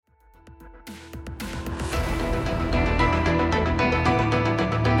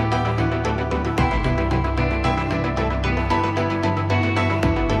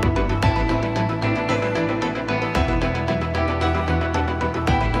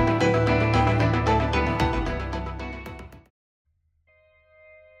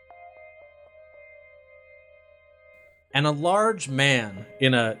and a large man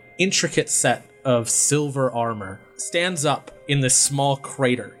in an intricate set of silver armor stands up in this small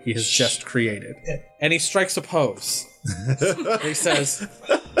crater he has just created. And he strikes a pose. He says,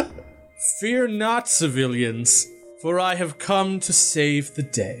 "Fear not, civilians, for I have come to save the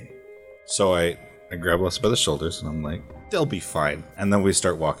day." So I grab Lessa by the shoulders and I'm like, they'll be fine. And then we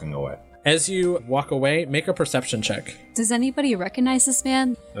start walking away. As you walk away, make a perception check. Does anybody recognize this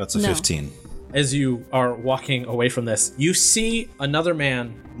man? That's a No. 15. As you are walking away from this, you see another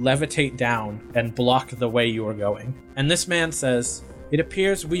man levitate down and block the way you are going. And this man says, "It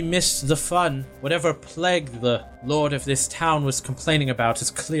appears we missed the fun. Whatever plague the lord of this town was complaining about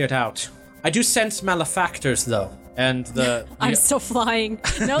is cleared out. I do sense malefactors, though." And I'm still flying.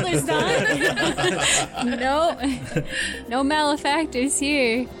 No, there's not. No malefactors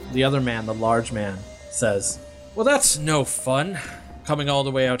here. The other man, the large man, says, "Well, that's no fun. Coming all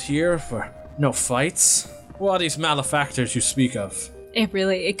the way out here for no fights. What are these malefactors you speak of?"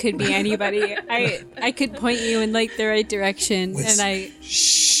 It could be anybody. I could point you in like the right direction,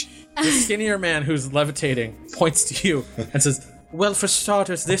 Shh. The skinnier man who's levitating points to you and says, "Well, for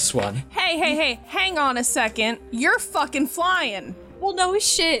starters, this one." Hey, hang on a second. You're fucking flying. Well, no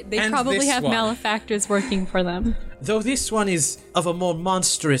shit. They And probably this have one. malefactors working for them. "Though this one is of a more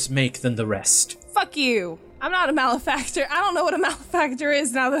monstrous make than the rest." Fuck you. I'm not a malefactor. I don't know what a malefactor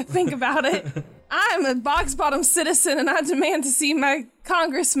is now that I think about it. I'm a box bottom citizen and I demand to see my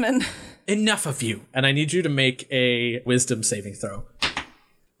congressman. "Enough of you." And I need you to make a wisdom saving throw.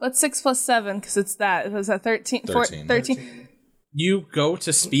 What's 6 plus 7? Because it's that. Was that 13? 13. You go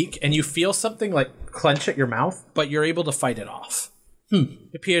to speak and you feel something like clench at your mouth, but you're able to fight it off.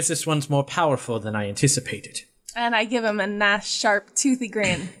 It appears this one's more powerful than I anticipated. And I give him a nice, sharp, toothy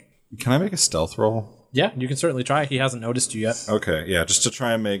grin. Can I make a stealth roll? Yeah, you can certainly try. He hasn't noticed you yet. Okay, yeah, just to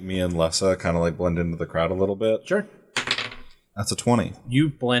try and make me and Lessa kind of like blend into the crowd a little bit. Sure. That's a 20. You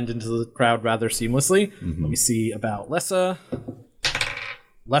blend into the crowd rather seamlessly. Let me see about Lessa.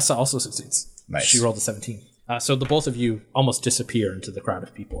 Lessa also succeeds. Nice. She rolled a 17. So the both of you almost disappear into the crowd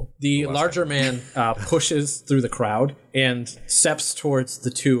of people. The larger man pushes through the crowd and steps towards the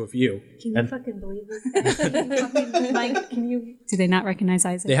two of you. Can you fucking believe this? Mike, can you? Do they not recognize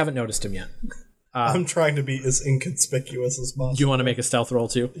Isaac? They haven't noticed him yet. I'm trying to be as inconspicuous as possible. Do you want to make a stealth roll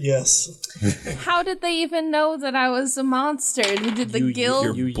too? Yes. How did they even know that I was a monster? Did the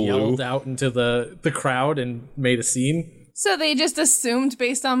guild? You blue. yelled out into the crowd and made a scene. So they just assumed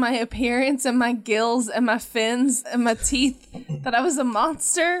based on my appearance and my gills and my fins and my teeth that I was a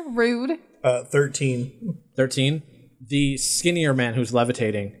monster? Rude. 13. 13. The skinnier man who's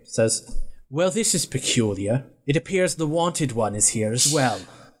levitating says, "Well, this is peculiar. It appears the wanted one is here as well.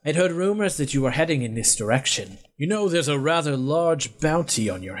 I'd heard rumors that you were heading in this direction. You know, there's a rather large bounty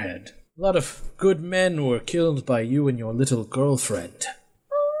on your head. A lot of good men were killed by you and your little girlfriend.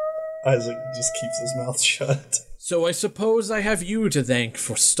 Isaac just keeps his mouth shut. So I suppose I have you to thank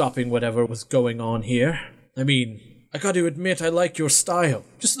for stopping whatever was going on here. I mean, I got to admit I like your style.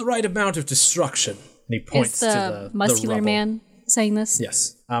 Just the right amount of destruction." And he points Is to the muscular rubble. man saying this?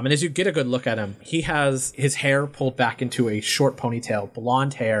 Yes. And as you get a good look at him, he has his hair pulled back into a short ponytail,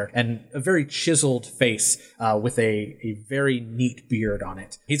 blonde hair, and a very chiseled face with a very neat beard on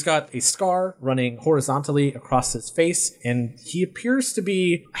it. He's got a scar running horizontally across his face, and he appears to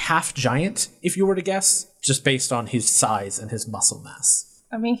be half giant, if you were to guess, just based on his size and his muscle mass.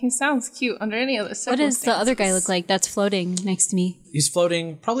 I mean, he sounds cute under any other What circumstances. does the other guy look like that's floating next to me? He's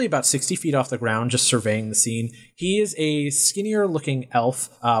floating probably about 60 feet off the ground, just surveying the scene. He is a skinnier looking elf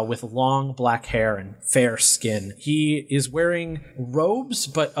with long black hair and fair skin. He is wearing robes,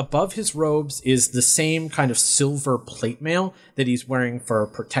 but above his robes is the same kind of silver plate mail that he's wearing for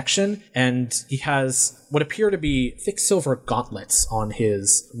protection. And he has what appear to be thick silver gauntlets on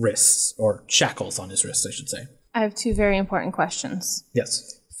his wrists, or shackles on his wrists, I should say. I have two very important questions.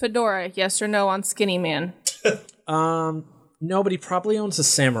 Yes. Fedora, yes or no on Skinny Man? No, but he probably owns a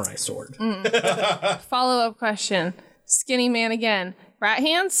samurai sword. Follow-up question. Skinny Man again. Rat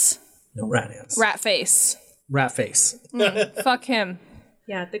hands? No rat hands. Rat face. Rat face. Fuck him.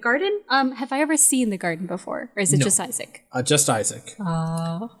 Yeah, the garden? Have I ever seen the garden before? Or is it No. just Isaac? Just Isaac.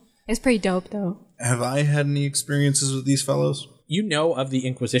 It's pretty dope, though. Have I had any experiences with these fellows? You know of the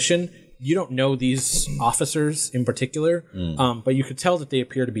Inquisition. You don't know these officers in particular, but you could tell that they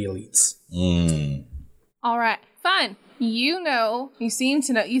appear to be elites. All right, fine. You know, you seem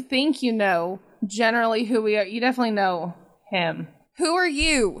to know, you think you know generally who we are. You definitely know him. Who are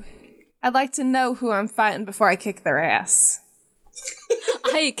you? I'd like to know who I'm fighting before I kick their ass.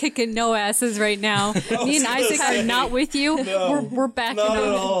 I ain't kicking no asses right now. Me and Isaac are not with you. No, we're backing not at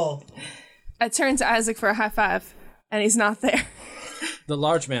up. all. I turn to Isaac for a high five. and he's not there. The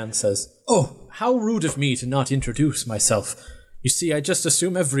large man says, "Oh, how rude of me to not introduce myself. You see, I just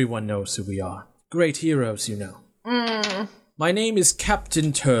assume everyone knows who we are. Great heroes, you know. My name is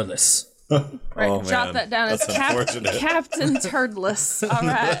Captain Turles." Right, Oh, jot man. that down as That's unfortunate. Captain Turdless. All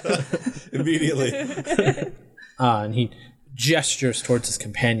right. Immediately. And he gestures towards his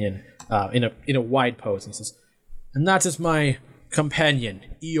companion in a wide pose. And he says, "And that is my companion,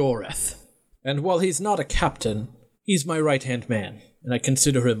 Eoreth. And while he's not a captain, he's my right-hand man, and I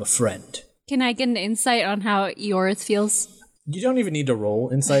consider him a friend." Can I get an insight on how Eorith feels? You don't even need to roll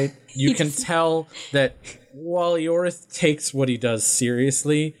insight. You can tell that while Eorith takes what he does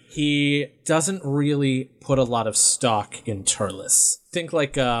seriously, he doesn't really put a lot of stock in Turles. Think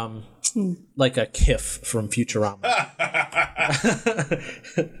like a Kif from Futurama.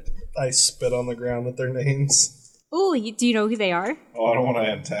 I spit on the ground at their names. Ooh, do you know who they are? Oh, I don't want to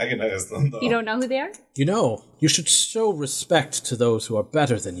antagonize them, though. You don't know who they are? You know, you should show respect to those who are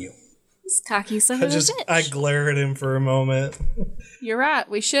better than you. This cocky son of a bitch. I glare at him for a moment. You're right.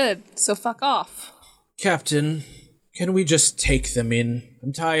 We should. So fuck off. Captain, can we just take them in?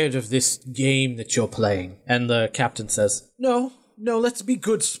 I'm tired of this game that you're playing. And the captain says, No, let's be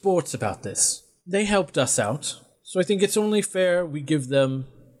good sports about this. They helped us out, so I think it's only fair we give them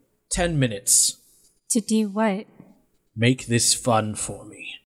 10 minutes. To do what? Make this fun for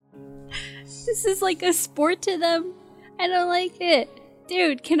me. This is like a sport to them. I don't like it.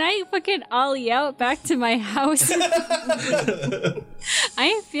 Dude, can I fucking ollie out back to my house? I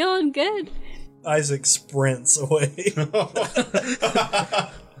ain't feeling good. Isaac sprints away.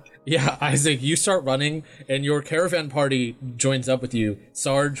 Yeah, Isaac, you start running, and your caravan party joins up with you.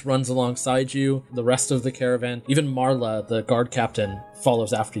 Sarge runs alongside you, the rest of the caravan, even Marla, the guard captain,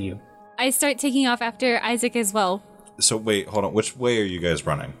 follows after you. I start taking off after Isaac as well. So wait, hold on. Which way are you guys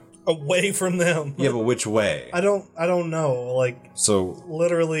running? Away from them. Yeah, but which way? I don't know. Like, So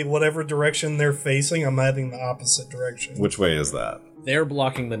literally, whatever direction they're facing, I'm heading the opposite direction. which way is that? They're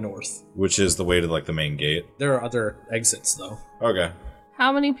blocking the north. Which is the way to like the main gate? There are other exits, though. Okay.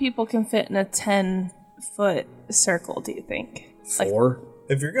 How many people can fit in a 10-foot circle, do you think? 4?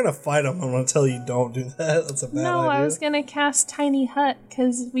 If you're gonna fight them, I'm gonna tell you don't do that. That's a bad No, idea. I was gonna cast Tiny Hut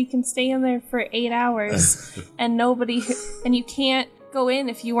because we can stay in there for 8 hours and and you can't go in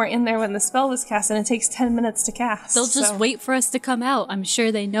if you weren't in there when the spell was cast, and it takes 10 minutes to cast. They'll just so- wait for us to come out. I'm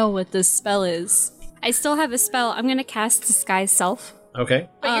sure they know what this spell is. I still have a spell. I'm gonna cast Disguise Self. Okay.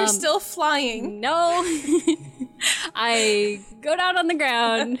 But you're still flying. No. I go down on the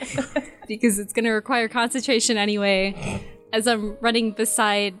ground because it's going to require concentration anyway as I'm running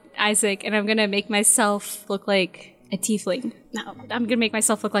beside Isaac, and I'm going to make myself look like a tiefling. No, I'm going to make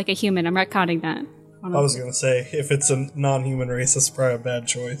myself look like a human. I'm retconning that. I was gonna say, if it's a non-human race, that's probably a bad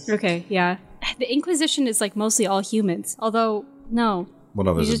choice. Okay, yeah. The Inquisition is like mostly all humans, although, no. Well,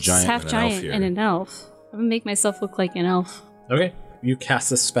 no, there's You're a giant half and an elf giant here. and an elf. I'm going to make myself look like an elf. Okay. You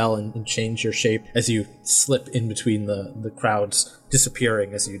cast a spell and change your shape as you slip in between the crowds,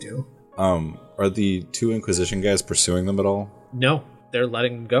 disappearing as you do. Are the two Inquisition guys pursuing them at all? No, they're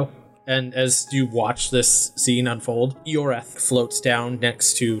letting them go. And as you watch this scene unfold, Eoreth floats down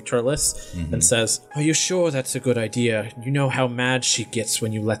next to Turles and says, "Are you sure that's a good idea? You know how mad she gets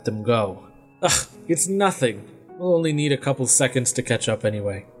when you let them go." "Ugh, it's nothing. We'll only need a couple seconds to catch up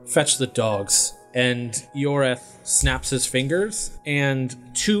anyway. Fetch the dogs." And Eoreth snaps his fingers, and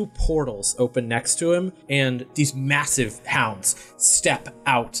 2 portals open next to him, and these massive hounds step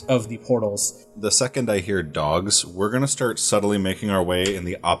out of the portals. The second I hear dogs, we're gonna start subtly making our way in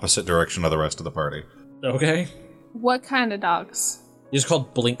the opposite direction of the rest of the party. Okay? What kind of dogs? These are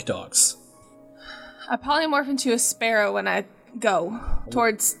called blink dogs. I polymorph into a sparrow when I go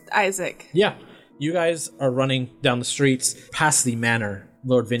towards Isaac. Yeah. You guys are running down the streets past the manor,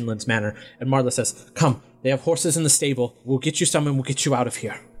 Lord Vinland's manor, and Marla says, "Come, they have horses in the stable. We'll get you some and we'll get you out of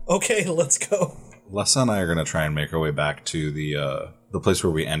here." Okay, let's go. Lessa and I are gonna try and make our way back to the place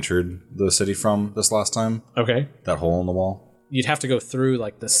where we entered the city from this last time. Okay. That hole in the wall. You'd have to go through,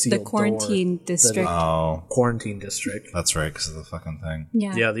 like, the sealed The quarantine door, district. Oh, quarantine district. that's right, because of the fucking thing.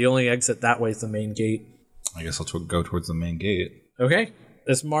 Yeah. Yeah, the only exit that way is the main gate. I guess I'll go towards the main gate. Okay.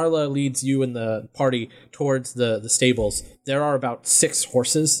 As Marla leads you and the party towards the stables, there are about 6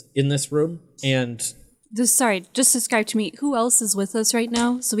 horses in this room, and Just describe to me, who else is with us right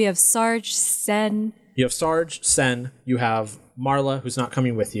now? So we have Sarge, Sen. you have Sarge, Sen, you have Marla, who's not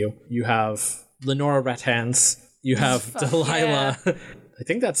coming with you, you have Lenora Rathands, you have Delilah. I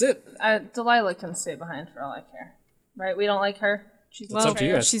think that's it. Delilah can stay behind for all I care. Right? We don't like her. She's It's up to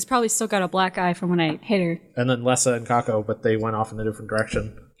you guys. She's probably still got a black eye from when I hit her. And then Lessa and Kako, but they went off in a different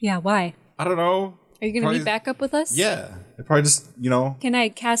direction. Yeah, why? I don't know. Are you going to Probably- meet back up with us? Yeah. It probably just, Can I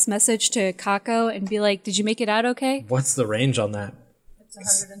cast message to Kako and be like, did you make it out okay? What's the range on that? It's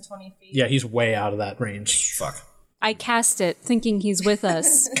 120 feet. Yeah, he's way out of that range. fuck. I cast it thinking he's with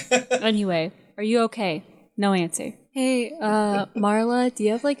us. Anyway, are you okay? No answer. Hey, Marla, do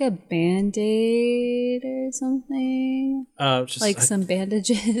you have like a band-aid or something? Just, Like some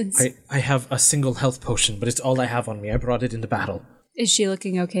bandages? I have a single health potion, but it's all I have on me. I brought it into battle. Is she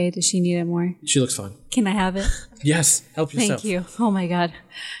looking okay? Does she need it more? She looks fine. Can I have it? Yes, help yourself. Thank you. Oh my god.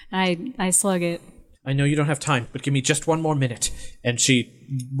 I slug it. I know you don't have time, but give me just one more minute. And she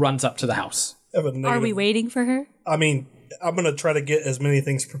runs up to the house. I have a negative. Are we waiting for her? I mean, I'm gonna try to get as many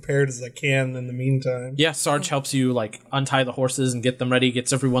things prepared as I can in the meantime. Yeah, Sarge helps you like untie the horses and get them ready,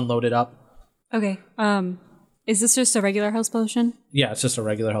 gets everyone loaded up. Okay. Is this just a regular health potion? Yeah, it's just a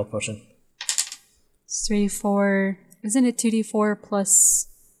regular health potion. It's 3, 4. Isn't it 2d4 plus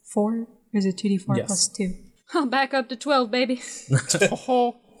 4? Or is it 2d4 Yes. plus 2? I'm back up to 12, baby.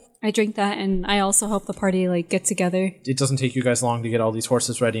 I drink that, and I also help the party like get together. It doesn't take you guys long to get all these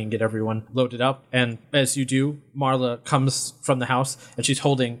horses ready and get everyone loaded up. And as you do, Marla comes from the house and she's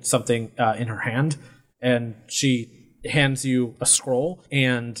holding something in her hand, and she hands you a scroll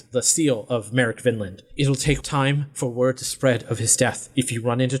and the seal of Merrick Vinland. It'll take time for word to spread of his death. If you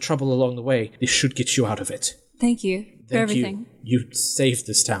run into trouble along the way, this should get you out of it. Thank you for Thank everything. You saved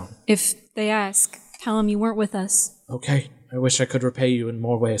this town. If they ask, tell them you weren't with us. Okay, I wish I could repay you in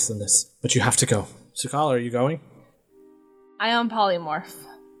more ways than this, but you have to go. Sukala, are you going? I am polymorph.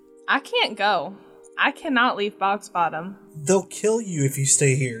 I can't go. I cannot leave Bog's Bottom. They'll kill you if you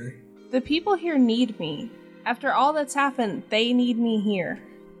stay here. The people here need me. After all that's happened, they need me here.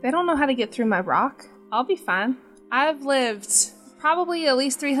 They don't know how to get through my rock. I'll be fine. I've lived probably at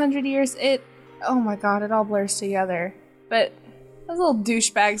least 300 years. Oh my god, it all blurs together. But those little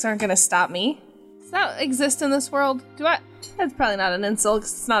douchebags aren't gonna stop me. Does that exist in this world? That's probably not an insult,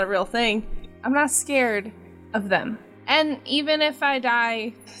 'cause it's not a real thing. I'm not scared of them. And even if I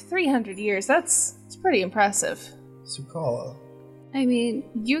die 300 years, it's pretty impressive. Sukala. I mean,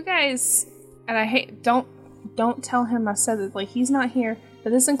 You guys, and I hate, don't tell him I said that, like, he's not here,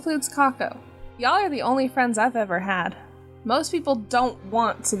 but this includes Kako. Y'all are the only friends I've ever had. Most people don't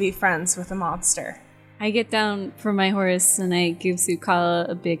want to be friends with a monster. I get down from my horse and I give Sukala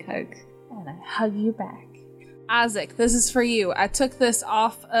a big hug. And I hug you back. Isaac, this is for you. I took this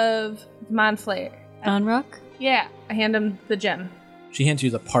off of Mind Flayer. On rock? Yeah, I hand him the gem. She hands you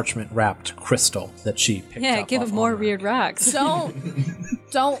the parchment-wrapped crystal that she picked Yeah, up give off him more Onra. weird rocks.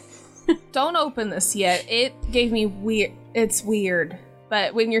 Don't open this yet. It gave me weird. It's weird.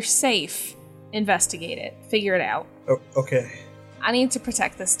 But when you're safe, investigate it. Figure it out. Oh, okay. I need to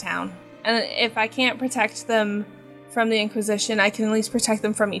protect this town. And if I can't protect them from the Inquisition, I can at least protect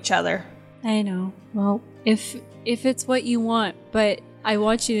them from each other. I know. Well, if it's what you want, but I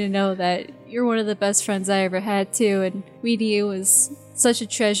want you to know that you're one of the best friends I ever had too, and meeting you was such a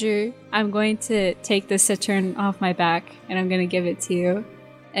treasure. I'm going to take this cittern off my back and I'm going to give it to you.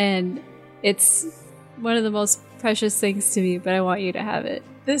 And it's one of the most precious things to me, but I want you to have it.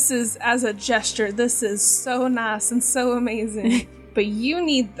 This is, as a gesture, this is so nice and so amazing. But you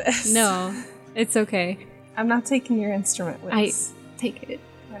need this. No, it's okay. I'm not taking your instrument, Wiz. Take it.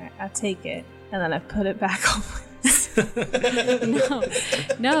 Alright, I take it, and then I put it back on.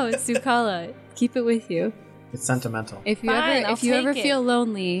 No, it's Sukala. Keep it with you. It's sentimental. If you Fine, I'll if you take ever it. feel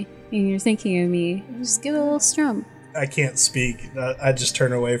lonely and you're thinking of me, just give it a little strum. I can't speak. I just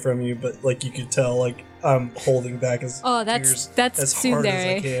turn away from you, but like you could tell, like I'm holding back as Oh, that's tears as hard as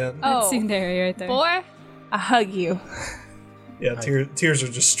I Tsundere. can. That's Oh, Tsundere right there. Boy, I hug you. Yeah, tears are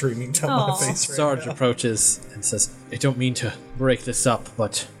just streaming down my Aw. face right Sarge now. approaches and says, I don't mean to break this up,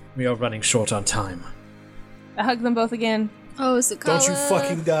 but we are running short on time. I hug them both again. Oh, Sukala. Don't you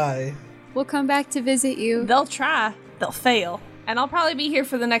fucking die. We'll come back to visit you. They'll try. They'll fail. And I'll probably be here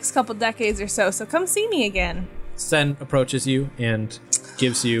for the next couple decades or so come see me again. Sen approaches you and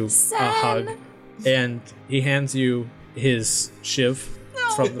gives you a hug, and he hands you his shiv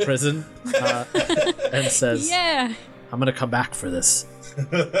from the prison and says, Yeah. I'm gonna come back for this.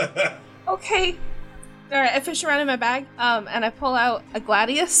 Okay. Alright, I fish around in my bag, and I pull out a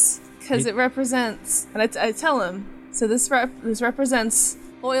gladius, because it represents, and I tell him, so this represents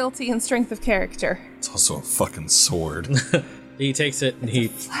loyalty and strength of character. It's also a fucking sword. He takes it and he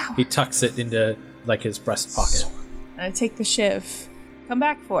tucks it into like his breast pocket. And I take the shiv. Come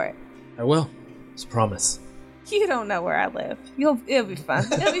back for it. I will. It's a promise. You don't know where I live. It'll be fun.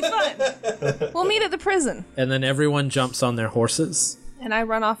 It'll be fun. We'll meet at the prison. And then everyone jumps on their horses And I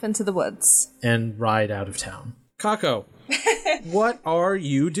run off into the woods. and ride out of town. Kako, What are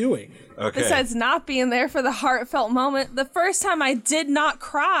you doing? Okay. Besides not being there for the heartfelt moment, the first time I did not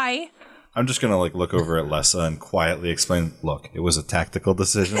cry. I'm just gonna look over at Lessa and quietly explain. Look, it was a tactical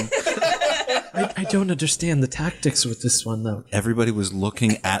decision. I don't understand the tactics with this one, though. Everybody was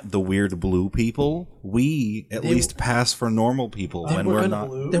looking at the weird blue people. We at least pass for normal people when we're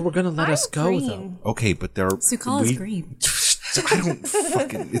not. They were going to let us go, green. though. Okay, but they're. Sukal is green. I don't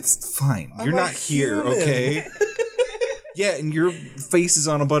fucking. It's fine. You're not here, okay? Yeah, and your face is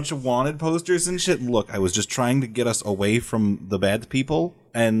on a bunch of wanted posters and shit. Look, I was just trying to get us away from the bad people,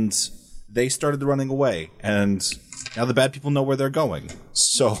 and they started running away, and now the bad people know where they're going.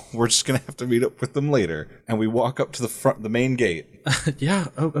 So we're just gonna have to meet up with them later. And we walk up to the main gate. Yeah,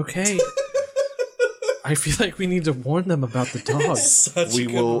 okay. I feel like we need to warn them about the dogs. Such a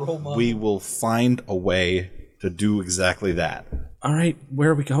good role model. We will find a way to do exactly that. All right,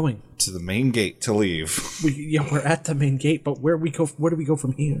 where are we going? To the main gate to leave. We're at the main gate, but where do we go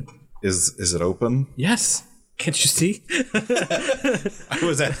from here? Is it open? Yes. Can't you see? I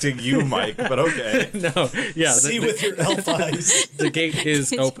was asking you, Mike, but okay. No. Yeah. See with your elf eyes. The gate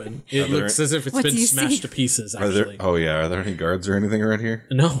is open. It Are there- looks as if it's What been do you smashed see? to pieces, Are there? actually. Oh yeah. Are there any guards or anything around here?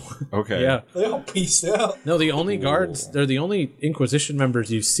 No. Okay. Yeah. They all pieced out. No, the only guards, they're the only Inquisition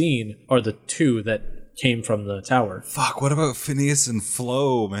members you've seen are the two that came from the tower. Fuck. What about Phineas and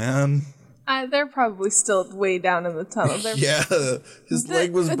Flo, man? They're probably still way down in the tunnel. Yeah, his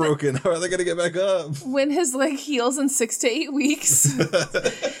leg was broken. How are they gonna get back up? When his leg heals in 6 to 8 weeks,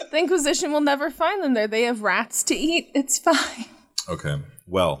 the Inquisition will never find them there. They have rats to eat. It's fine. Okay.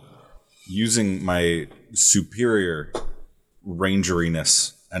 Well, using my superior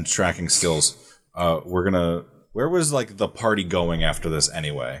rangeriness and tracking skills, we're gonna. Where was the party going after this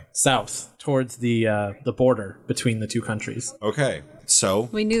anyway? South, towards the border between the two countries. Okay, so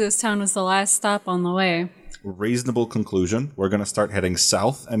We knew this town was the last stop on the way. reasonable conclusion. We're gonna start heading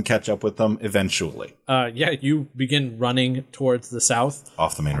south and catch up with them eventually. Yeah, you begin running towards the south.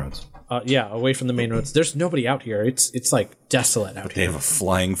 Off the main roads. Yeah, away from the main roads. There's nobody out here. It's like desolate out They here. have a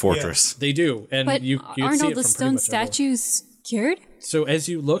flying fortress. They do, and But you aren't see all it the from pretty stone much everywhere. statues cured? So as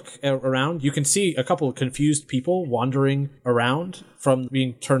you look around, you can see a couple of confused people wandering around from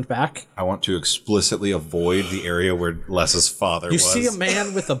being turned back. I want to explicitly avoid the area where Les's father You was. see a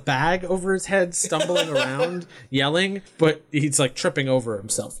man with a bag over his head stumbling around, yelling, but he's tripping over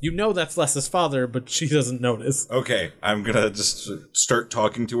himself. You know that's Les's father, but she doesn't notice. Okay, I'm gonna just start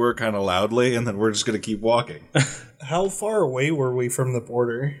talking to her kind of loudly, and then we're just gonna keep walking. How far away were we from the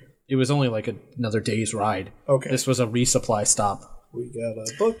border? It was only another day's ride. Okay. This was a resupply stop. We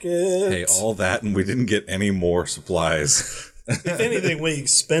gotta book it. Hey, all that, and we didn't get any more supplies. If anything, we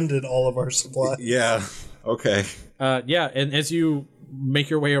expended all of our supplies. Yeah, okay. Yeah, and as you make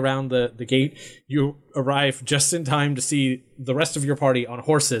your way around the gate, you arrive just in time to see the rest of your party on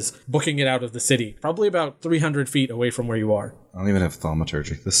horses booking it out of the city, probably about 300 feet away from where you are. I don't even have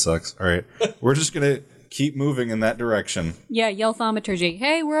thaumaturgy. This sucks. All right, we're just gonna keep moving in that direction. Yeah, yell thaumaturgy.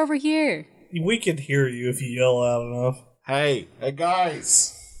 Hey, we're over here. We could hear you if you yell out enough. Hey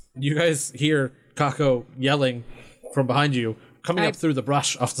guys! You guys hear Kako yelling from behind you, coming up through the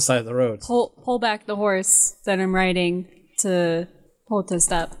brush off the side of the road. Pull back the horse that I'm riding to pull to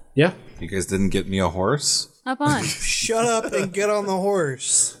stop. Yeah. You guys didn't get me a horse? Up on. Shut up and get on the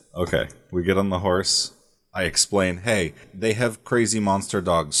horse. Okay, we get on the horse. I explain, hey, they have crazy monster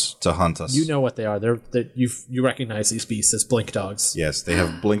dogs to hunt us. You know what they are. You recognize these beasts as blink dogs. Yes, they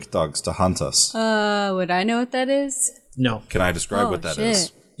have blink dogs to hunt us. Would I know what that is? No. Can I describe what that is?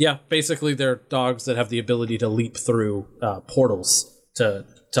 shit. Yeah, basically they're dogs that have the ability to leap through portals to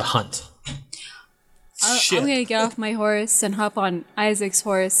hunt. Shit. I'm gonna get off my horse and hop on Isaac's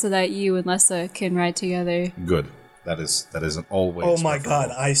horse so that you and Lessa can ride together. Good. That isn't always. Oh my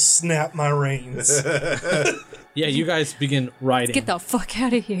god, I snapped my reins. Yeah, you guys begin riding Get the fuck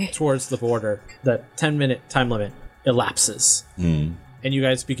out of here. towards the border. The 10-minute time limit elapses. And you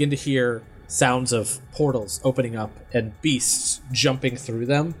guys begin to hear sounds of portals opening up and beasts jumping through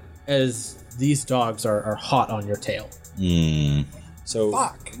them as these dogs are hot on your tail. So,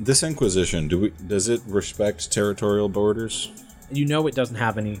 Fuck. this Inquisition, does it respect territorial borders? You know it doesn't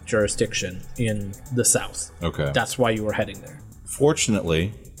have any jurisdiction in the south. Okay. That's why you were heading there.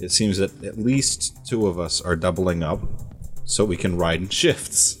 Fortunately, it seems that at least two of us are doubling up, so we can ride in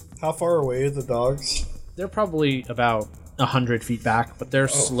shifts. How far away are the dogs? They're probably about 100 feet back, but they're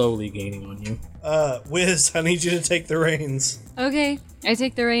slowly gaining on you. Wiz, I need you to take the reins. Okay, I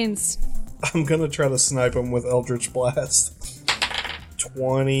take the reins. I'm gonna try to snipe him with Eldritch Blast.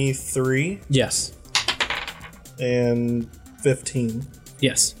 23 Yes. and 15.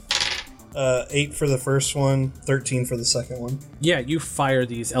 Yes. 8 for the first one, 13 for the second one. Yeah, you fire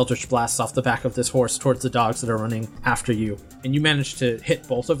these eldritch blasts off the back of this horse towards the dogs that are running after you, and you manage to hit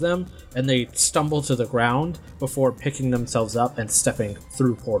both of them, and they stumble to the ground before picking themselves up and stepping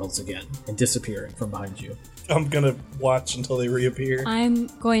through portals again and disappearing from behind you. I'm gonna watch until they reappear. I'm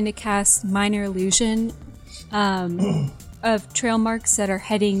going to cast Minor Illusion of trail marks that are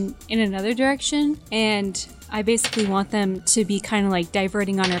heading in another direction, and I basically want them to be kind of like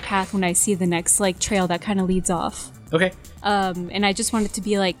diverting on our path when I see the next like trail that kind of leads off. Okay. And I just want it to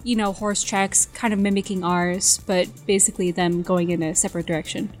be like, you know, horse tracks kind of mimicking ours, but basically them going in a separate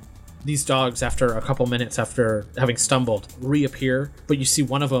direction. These dogs, after a couple minutes after having stumbled, reappear, but you see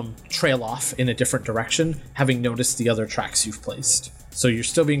one of them trail off in a different direction, having noticed the other tracks you've placed. So you're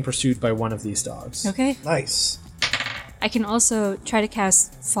still being pursued by one of these dogs. Okay. Nice. I can also try to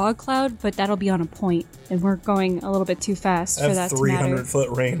cast Fog Cloud, but that'll be on a point, and we're going a little bit too fast I for have that to matter.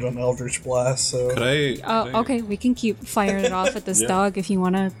 300-foot range on Eldritch Blast, so... Could I? Oh, okay, we can keep firing it off at this dog if you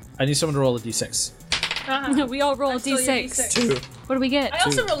want to. I need someone to roll a d6. We all roll a Still your d6. 2. What do we get? I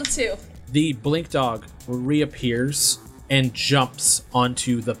also rolled a 2. The blink dog reappears and jumps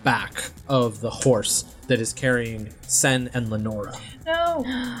onto the back of the horse that is carrying Sen and Lenora. No,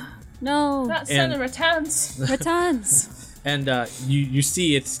 No, not Sen and Ratans. Ratans. And you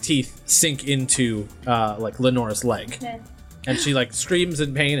see its teeth sink into like Lenora's leg. And she like screams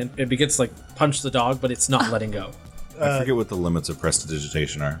in pain and it begins to like punch the dog, but it's not letting go. I forget what the limits of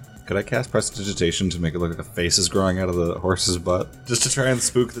prestidigitation are. Could I cast prestidigitation to make it look like a face is growing out of the horse's butt? Just to try and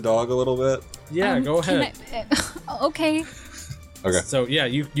spook the dog a little bit? Yeah, go ahead. Okay. Okay. So yeah,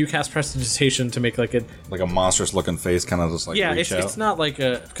 you cast prestidigitation to make like Like a monstrous looking face kind of just like yeah, reach out. it's not like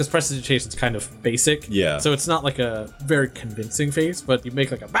a because prestigitation's kind of basic. Yeah. So it's not like a very convincing face, but you make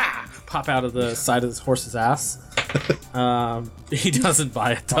like a bah pop out of the side of this horse's ass. He doesn't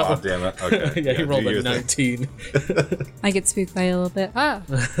buy it though. Oh, damn it. Okay. Yeah, he rolled do a your thing. 19. I get spooked by it a little bit. Ah.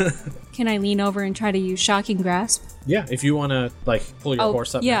 Can I lean over and try to use Shocking Grasp? Yeah, if you want to like pull your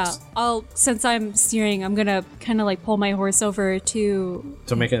horse up yeah. next. I'll since I'm steering, I'm gonna kind of like pull my horse over to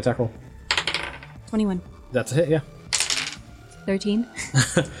So make an attack roll. 21, That's a hit, yeah. 13.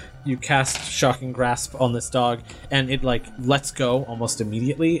 You cast Shocking Grasp on this dog, and it like lets go almost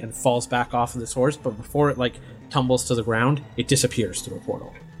immediately and falls back off of this horse, but before it like tumbles to the ground, it disappears through a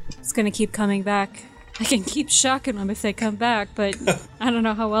portal. It's gonna keep coming back. I can keep shocking them if they come back, but I don't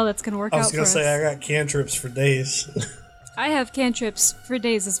know how well that's gonna work I out was for gonna us. say, I got cantrips for days. I have cantrips for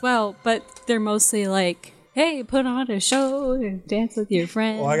days as well, but they're mostly like, hey, put on a show and dance with your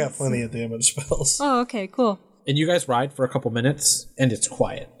friends. Well, I got plenty of damage spells. Oh, okay, cool. And you guys ride for a couple minutes, and it's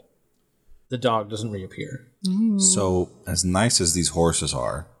quiet. The dog doesn't reappear. So, as nice as these horses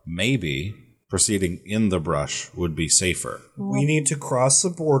are, maybe proceeding in the brush would be safer. We need to cross the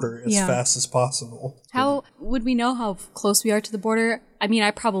border as Yeah. fast as possible. How would we know how close we are to the border? I mean,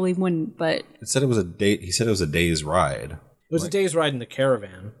 I probably wouldn't, but It said it was a day. He said it was a day's ride. It was a day's ride in the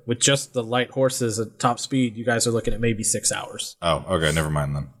caravan. With just the light horses at top speed, you guys are looking at maybe 6 hours. Oh, okay. Never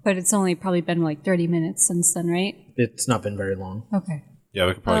mind then. it's only probably been like 30 minutes since then, right? It's not been very long. Okay. Yeah,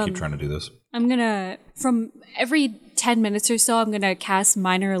 we could probably keep trying to do this. I'm gonna, from every 10 minutes or so, I'm gonna cast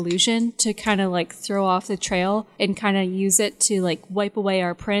Minor Illusion to kind of like throw off the trail and kind of use it to like wipe away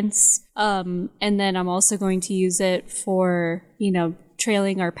our prints. And then I'm also going to use it for, you know,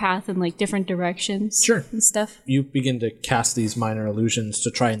 trailing our path in like different directions. Sure. And stuff. You begin to cast these minor illusions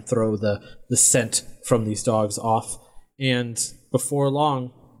to try and throw the scent from these dogs off. And before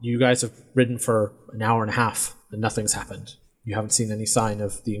long, you guys have ridden for an hour and a half and nothing's happened. You haven't seen any sign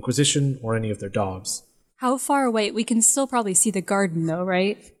of the Inquisition or any of their dogs. How far away? We can still probably see the garden though,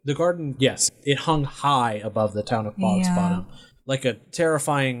 right? The garden, yes, it hung high above the town of Bog's Yeah. Bottom. Like a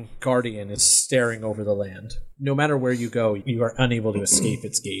terrifying guardian is staring over the land. No matter where you go, you are unable to escape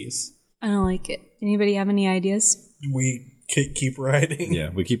its gaze. I don't like it. Anybody have any ideas? We keep riding.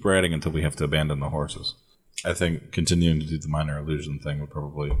 Yeah, we keep riding until we have to abandon the horses. I think continuing to do the minor illusion thing would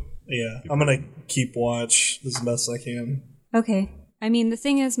probably... Yeah, I'm gonna keep watch as best I can. Okay. I mean, the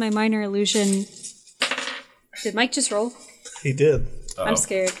thing is, my Minor Illusion... Did Mike just roll? He did. I'm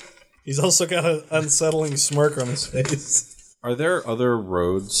scared. He's also got an unsettling smirk on his face. Are there other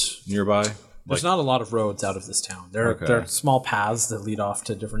roads nearby? There's not a lot of roads out of this town. There are small paths that lead off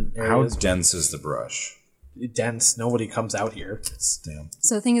to different How areas. dense is the brush? Dense. Nobody comes out here. It's Damn.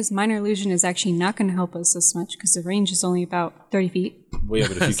 So the thing is, Minor Illusion is actually not going to help us this much because the range is only about 30 feet. Well, yeah,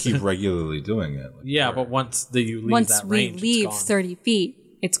 but if you keep regularly doing it... Like, yeah, but once you leave Once that we range, leave it's gone. 30 feet,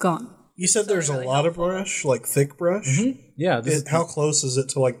 it's gone. You said there's a lot of brush, like thick brush. Yeah, this is, How close is it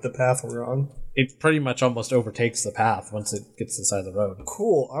to like the path we're on? it pretty much almost overtakes the path once it gets to the side of the road.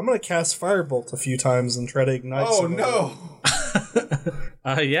 Cool. I'm gonna cast Firebolt a few times and try to ignite. Oh some of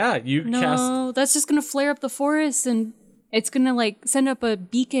no! Yeah, you No, cast. that's just gonna flare up the forest and it's gonna like send up a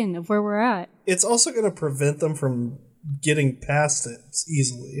beacon of where we're at. It's also gonna prevent them from getting past it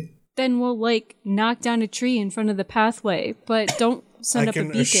easily. Then we'll like knock down a tree in front of the pathway, but don't send I up a can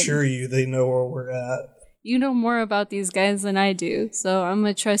beacon. assure you they know where we're at. You know more about these guys than I do, so I'm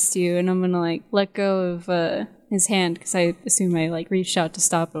gonna trust you, and I'm gonna like let go of his hand because I assume I like reached out to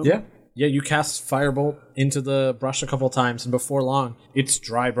stop him. Yeah, you cast Firebolt into the brush a couple times, and before long, it's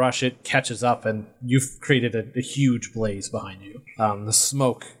dry brush. It catches up, and you've created a huge blaze behind you. The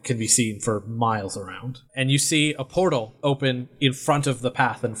smoke can be seen for miles around. And you see a portal open in front of the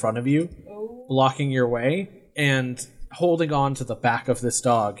path in front of you, blocking your way, and holding on to the back of this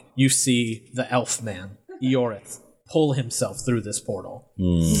dog, you see the elf man, Eorith, pull himself through this portal.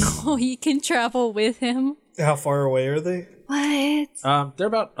 Oh, you can travel with him. How far away are they? What? They're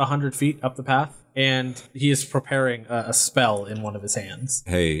about 100 feet up the path, and he is preparing a spell in one of his hands.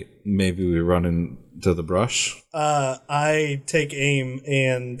 Hey, maybe we run into the brush? I take aim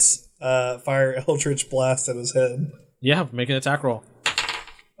and fire Eldritch Blast at his head. Yeah, make an attack roll.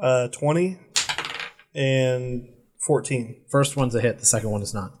 20 and 14. First one's a hit, the second one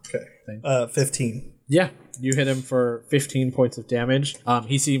is not. Okay. 15. Yeah, you hit him for 15 points of damage.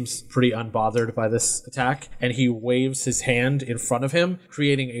 He seems pretty unbothered by this attack, and he waves his hand in front of him,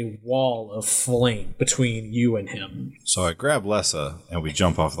 creating a wall of flame between you and him. So I grab Lessa and we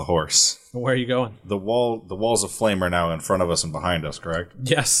jump off the horse. Where are you going? The walls of flame are now in front of us and behind us, correct?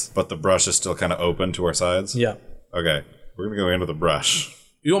 Yes. But the brush is still kind of open to our sides? Yeah. Okay, we're gonna go into the brush.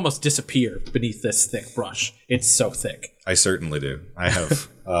 You almost disappear beneath this thick brush. It's so thick. I certainly do. I have,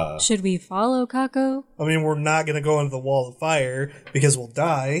 Should we follow Kako? I mean, we're not going to go into the wall of fire because we'll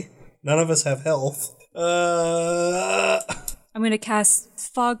die. None of us have health. I'm gonna cast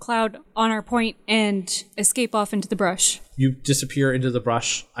Fog Cloud on our point and escape off into the brush. You disappear into the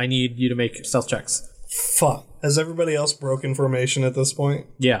brush. I need you to make stealth checks. Fuck. Has everybody else broken formation at this point?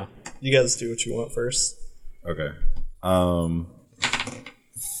 Yeah. You guys do what you want first. okay.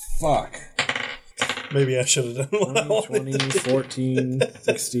 Fuck. Maybe I should have done what I wanted 20, 14,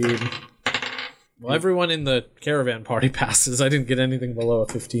 16. Well, everyone in the caravan party passes. I didn't get anything below a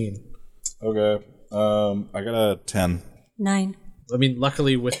 15. Okay. I got a 10. 9. I mean,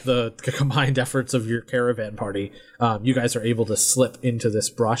 luckily with the combined efforts of your caravan party, you guys are able to slip into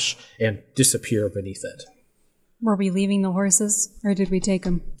this brush and disappear beneath it. Were we leaving the horses, or did we take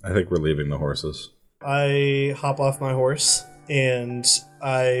them? I think we're leaving the horses. I hop off my horse and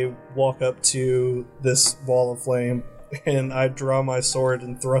I walk up to this wall of flame and I draw my sword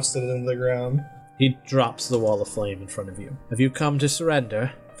and thrust it into the ground. He drops the wall of flame in front of you. Have you come to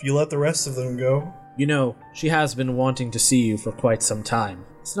surrender? If you let the rest of them go, You know, she has been wanting to see you for quite some time.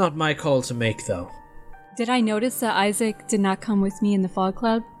 It's not my call to make, though. Did I notice that Isaac did not come with me in the fog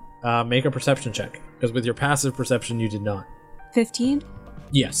cloud? Make a perception check, because with your passive perception, you did not. 15?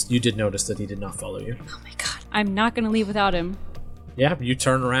 Yes, you did notice that he did not follow you. Oh my god. I'm not gonna leave without him. Yeah, you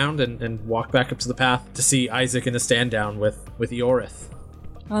turn around and walk back up to the path to see Isaac in a stand down with Eorith.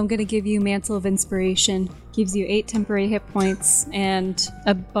 Well, I'm gonna give you Mantle of Inspiration. Gives you 8 temporary hit points and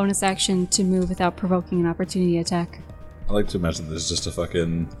a bonus action to move without provoking an opportunity attack. I like to imagine there's just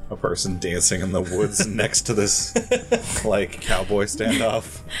a person dancing in the woods next to this, like, cowboy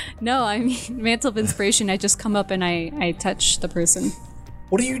standoff. No, I mean, Mantle of Inspiration, I just come up and I touch the person.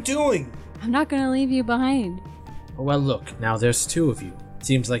 what are you doing? I'm not gonna leave you behind. Well, look, now there's two of you.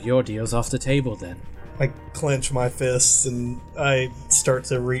 Seems like your deal's off the table then. I clench my fists and I start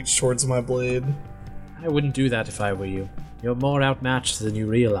to reach towards my blade. I wouldn't do that if I were you. You're more outmatched than you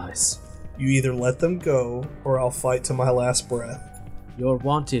realize. You either let them go or I'll fight to my last breath. You're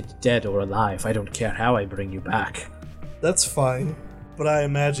wanted, dead or alive. I don't care how I bring you back. That's fine, but I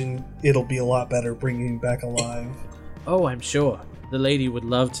imagine it'll be a lot better bringing you back alive. Oh, I'm sure. The lady would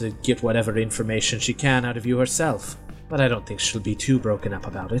love to get whatever information she can out of you herself, but I don't think she'll be too broken up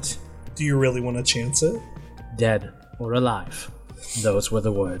about it. Do you really want to chance it? Dead or alive. Those were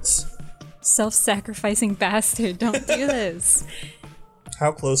the words. Self-sacrificing bastard, don't do this.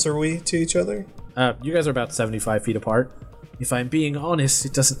 How close are we to each other? You guys are about 75 feet apart. If I'm being honest,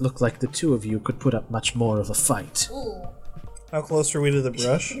 it doesn't look like the two of you could put up much more of a fight. How close are we to the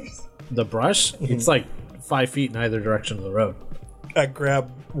brush? The brush? It's like 5 feet in either direction of the road. I grab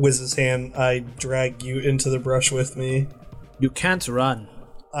Wiz's hand, I drag you into the brush with me. You can't run.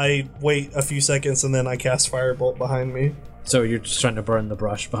 I wait a few seconds and then I cast Firebolt behind me. So you're just trying to burn the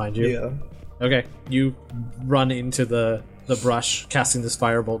brush behind you? Yeah. Okay, you run into the brush, casting this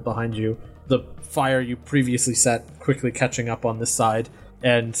firebolt behind you. the fire you previously set quickly catching up on this side,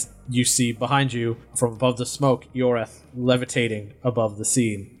 and you see behind you, from above the smoke, Yoreth levitating above the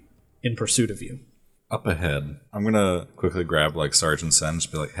scene in pursuit of you. Up ahead, I'm gonna quickly grab like Sergeant Sen,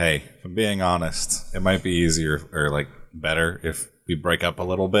 just be like, "Hey, if I'm being honest, it might be easier or like better if we break up a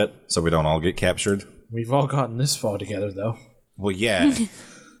little bit so we don't all get captured." We've all gotten this far together, though. Well, yeah,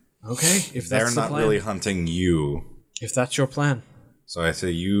 Okay, if they're that's the not plan. really hunting you, If that's your plan. so I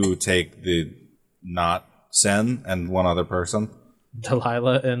say you take the not Sen and one other person.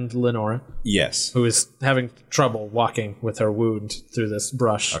 Delilah and Lenora, Yes. who is having trouble walking with her wound through this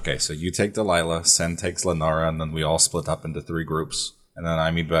brush. Okay, so you take Delilah, Sen takes Lenora, and then we all split up into 3 groups, and then I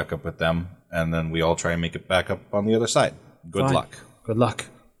meet back up with them, and then we all try and make it back up on the other side. Good Fine. luck. Good luck.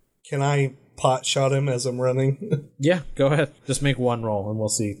 Can I pot shot him as I'm running? Yeah, go ahead. Just make one roll, and we'll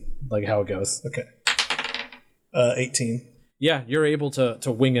see like how it goes. Okay. 18. Yeah, you're able to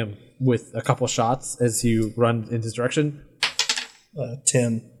wing him with a couple shots as you run in his direction.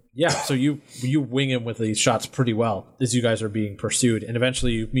 10. Yeah, so you wing him with these shots pretty well as you guys are being pursued, and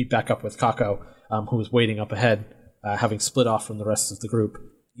eventually you meet back up with Kako, who is waiting up ahead, having split off from the rest of the group.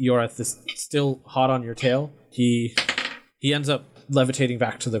 Yoreth is still hot on your tail. He ends up levitating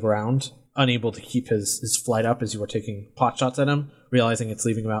back to the ground, unable to keep his flight up as you were taking pot shots at him, realizing it's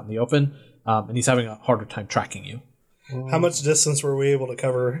leaving him out in the open, and he's having a harder time tracking you. How much distance were we able to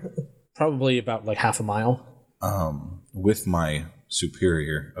cover? Probably about like half a mile. With my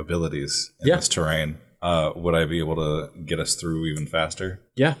superior abilities in Yeah. this terrain, would I be able to get us through even faster?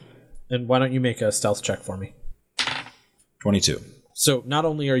 Yeah, and why don't you make a stealth check for me? 22. So not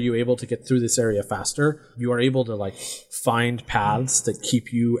only are you able to get through this area faster, you are able to like find paths that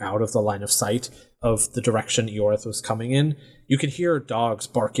keep you out of the line of sight of the direction Yoreth was coming in. You can hear dogs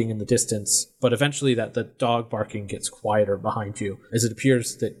barking in the distance, but eventually the dog barking gets quieter behind you, as it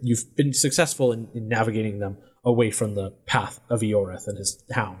appears that you've been successful in navigating them away from the path of Yoreth and his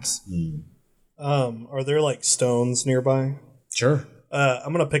hounds. Are there like stones nearby? Sure.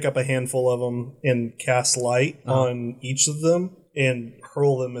 I'm gonna pick up a handful of them and cast light on each of them and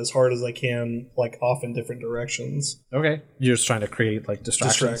hurl them as hard as I can, like off in different directions. Okay. You're just trying to create like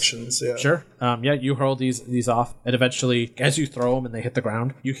Distractions, yeah. Sure. Yeah, you hurl these off, and eventually, as you throw them and they hit the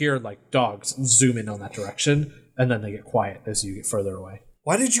ground, you hear like dogs zoom in on that direction, and then they get quiet as you get further away.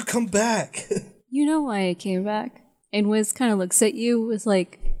 Why did you come back? You know why I came back? And Wiz kind of looks at you with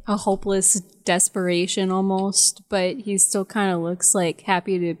like a hopeless desperation almost, but he still kind of looks like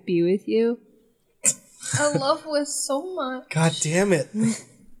happy to be with you. I love Wiz so much. God damn it.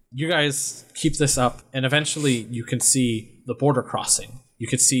 You guys keep this up, and eventually you can see the border crossing. You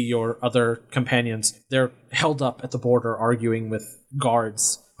can see your other companions. They're held up at the border arguing with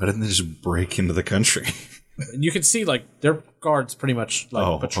guards. Why didn't they just break into the country? You can see like their guards pretty much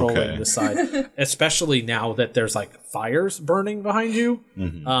like patrolling okay. this side, especially now that there's like fires burning behind you.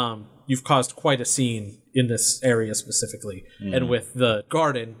 You've caused quite a scene in this area specifically, and with the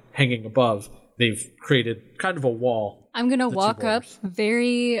garden hanging above, they've created kind of a wall. I'm gonna walk up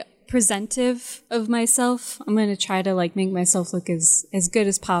very presentive of myself. I'm gonna try to like make myself look as good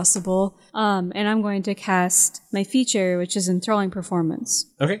as possible. And I'm going to cast my feature, which is enthralling performance.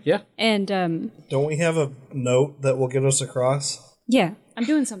 Okay, yeah. And Don't we have a note that will get us across? yeah, I'm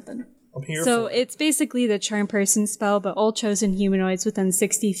doing something. I'm here So for it. it's basically the charm person spell, but all chosen humanoids within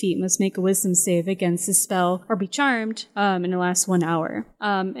 60 feet must make a wisdom save against the spell or be charmed in the last 1 hour.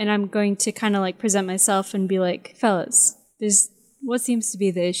 And I'm going to kind of like present myself and be like, fellas, there's what seems to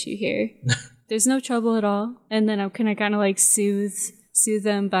be the issue here. There's no trouble at all. And then I'm gonna kind of like soothe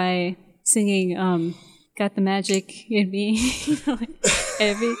them by singing Got the Magic in Me. Like,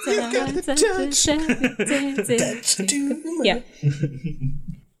 every time I touch it, yeah.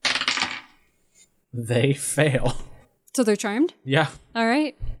 They fail. So they're charmed? Yeah. All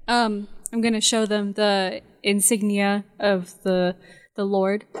right. I'm going to show them the insignia of the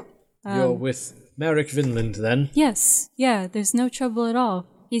Lord. You're with Merrick Vinland then. Yes. Yeah, there's no trouble at all.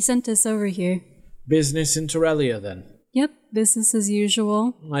 He sent us over here. Business in Torellia then. Yep, business as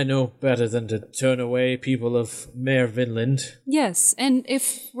usual. I know better than to turn away people of Mayor Vinland. Yes, and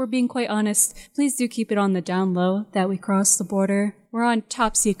if we're being quite honest, please do keep it on the down low that we crossed the border. We're on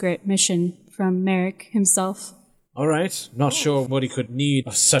top secret mission from Merrick himself. All right. Not sure what he could need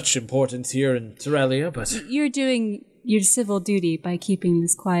of such importance here in Torellia, but You're doing your civil duty by keeping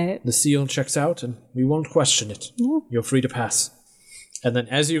this quiet. the seal checks out and we won't question it. Yeah. You're free to pass. And then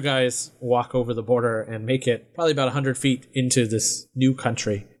as you guys walk over the border and make it probably about 100 feet into this new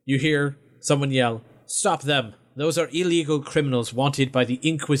country, you hear someone yell, "Stop them! Those are illegal criminals wanted by the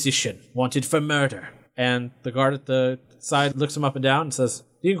Inquisition, wanted for murder." And the guard at the Side looks him up and down and says,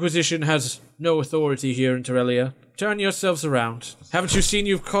 "The Inquisition has no authority here in Terelia. Turn yourselves around. Haven't you seen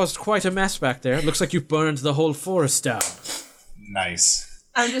you've caused quite a mess back there? It looks like you've burned the whole forest down." Nice.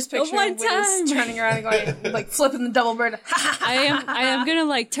 I'm just one picturing time. Wiz turning around and going, like flipping the double bird. I am gonna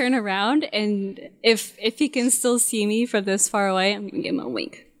like turn around, and if he can still see me from this far away, I'm gonna give him a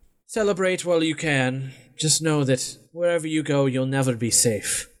wink. Celebrate while you can. Just know that wherever you go, you'll never be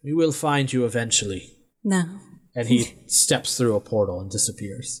safe. We will find you eventually. No. And he steps through a portal and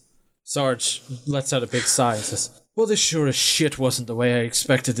disappears. Sarge lets out a big sigh and says, "Well, this sure as shit wasn't the way I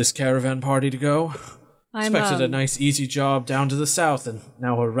expected this caravan party to go. Expected a nice, easy job down to the south, and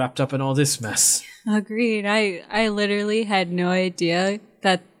now we're wrapped up in all this mess." Agreed. I literally had no idea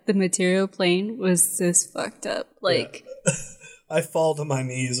that the material plane was this fucked up. Like, I fall to my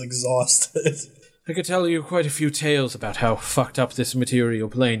knees exhausted. I could tell you quite a few tales about how fucked up this material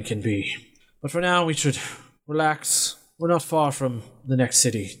plane can be. But for now, we should relax. We're not far from the next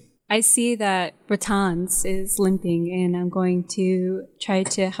city. I see that Ratans is limping, and I'm going to try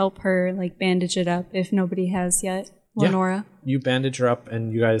to help her, like, bandage it up if nobody has yet. Lenora. You bandage her up,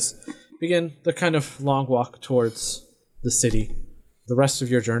 and you guys begin the kind of long walk towards the city. The rest of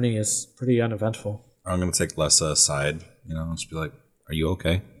your journey is pretty uneventful. I'm going to take Lessa aside, and just be like, "Are you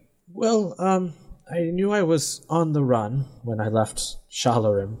okay?" Well, I knew I was on the run when I left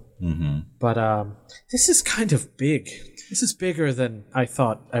Shalarim. Mm-hmm. But this is kind of big. This is bigger than I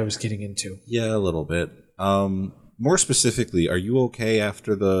thought I was getting into. Yeah, a little bit. More specifically, are you okay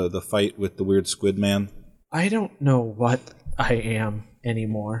after the fight with the weird squid man? I don't know what I am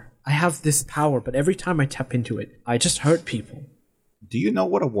anymore. I have this power, but every time I tap into it, I just hurt people. Do you know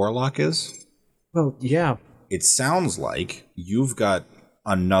what a warlock is? Well, yeah. It sounds like you've got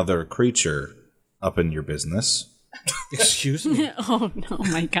another creature up in your business. Excuse me? Oh, no,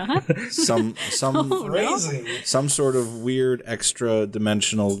 my God. Some Crazy. some sort of weird extra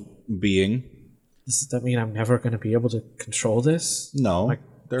dimensional being. Does that mean I'm never going to be able to control this? No,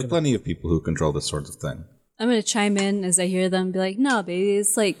 there are plenty of people who control this sort of thing. I'm going to chime in as I hear them be like, "No, baby,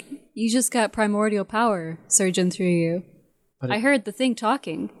 it's like you just got primordial power surging through you." But I heard the thing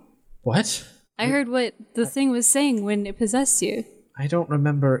talking. What? I heard what the thing was saying when it possessed you. I don't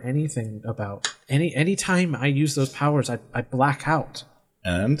remember anything about any time I use those powers. I black out.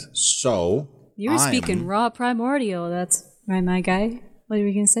 And so You were speaking raw primordial. That's right, my guy. What were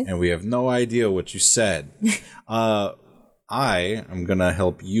you going to say? and we have no idea what you said. I am gonna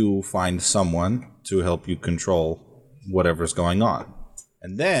help you find someone to help you control whatever's going on,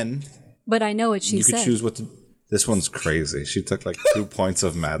 and then But I know what she you said. can choose what to. This one's crazy. She took like 2 points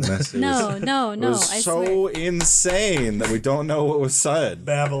of madness. It No, no, It no. was I so swear. insane that we don't know what was said.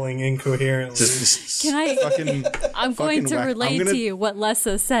 Babbling incoherently. Just Can I- fucking, I'm going fucking to whack. relay to you what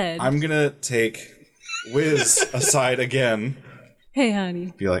Lessa said. I'm gonna take Wiz aside again. Hey,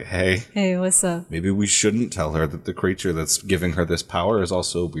 honey. Be like, hey, Hey, what's up? maybe we shouldn't tell her that the creature that's giving her this power is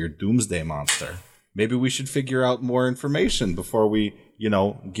also a weird doomsday monster. Maybe we should figure out more information before we,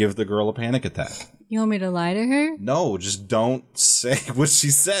 give the girl a panic attack. You want me to lie to her? No, just don't say what she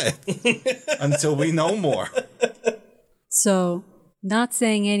said until we know more. So, not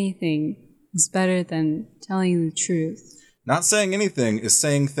saying anything is better than telling you the truth. Not saying anything is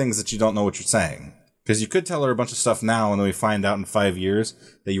saying things that you don't know what you're saying. Because you could tell her a bunch of stuff now, and then we find out in 5 years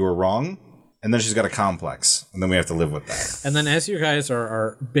that you were wrong, and then she's got a complex, and then we have to live with that. And then as you guys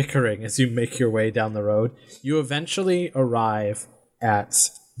are bickering as you make your way down the road, you eventually arrive at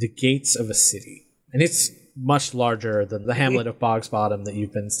the gates of a city. And it's much larger than the hamlet of Boggs Bottom that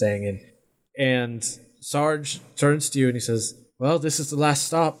you've been staying in. And Sarge turns to you and he says, "Well, this is the last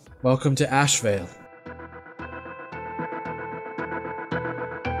stop. Welcome to Ashvale."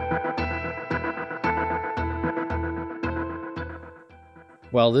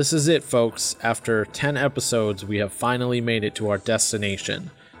 Well, this is it, folks. After 10 episodes, we have finally made it to our destination,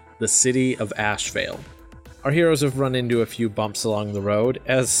 the city of Ashvale. Our heroes have run into a few bumps along the road,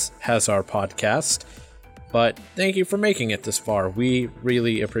 as has our podcast, but thank you for making it this far. We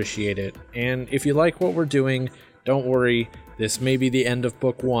really appreciate it. And if you like what we're doing, don't worry, this may be the end of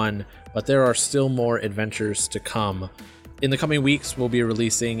book 1, but there are still more adventures to come. In the coming weeks, we'll be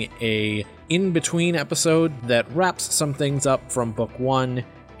releasing a in-between episode that wraps some things up from book 1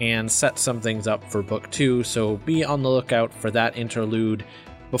 and sets some things up for book 2, so be on the lookout for that interlude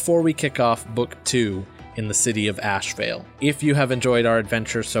before we kick off book 2 in the city of Ashvale. If you have enjoyed our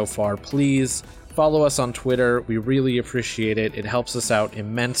adventure so far, please follow us on Twitter. We really appreciate it. It helps us out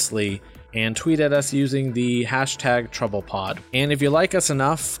immensely. and tweet at us using the hashtag TroublePod. And if you like us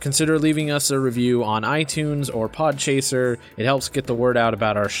enough, consider leaving us a review on iTunes or Podchaser. It helps get the word out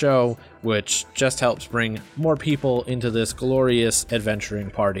about our show, which just helps bring more people into this glorious adventuring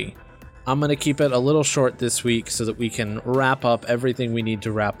party. I'm going to keep it a little short this week so that we can wrap up everything we need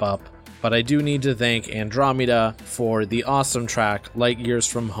to wrap up. But I do need to thank Andromeda for the awesome track, Light Years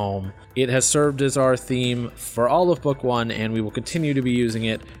From Home. It has served as our theme for all of Book 1, and we will continue to be using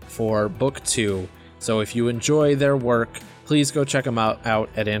it for Book 2. So if you enjoy their work, please go check them out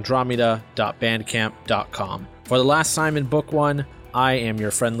at andromeda.bandcamp.com. For the last time in Book 1, I am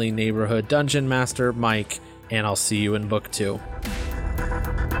your friendly neighborhood dungeon master, Mike, and I'll see you in Book 2.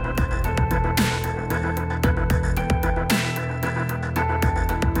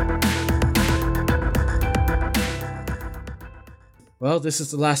 Well, this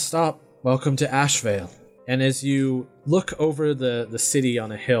is the last stop. Welcome to Ashvale. And as you look over the city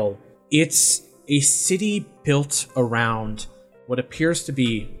on a hill, it's a city built around what appears to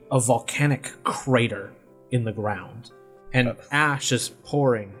be a volcanic crater in the ground. And ash is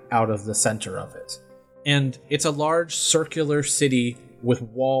pouring out of the center of it. And it's a large circular city with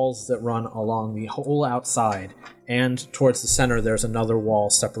walls that run along the whole outside. And towards the center, there's another wall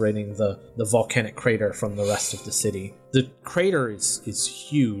separating the volcanic crater from the rest of the city. The crater is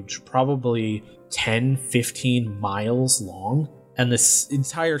huge, probably 10, 15 miles long, and this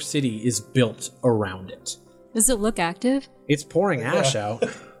entire city is built around it. Does it look active? It's pouring ash out.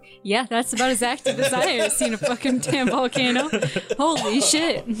 Yeah, that's about as active as I ever seen a fucking damn volcano. Holy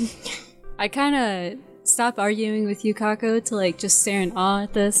shit. I kind of stopped arguing with you, Kako, to like just stare in awe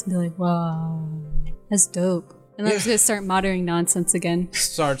at this and be like, wow, that's dope. And I was going to start muttering nonsense again.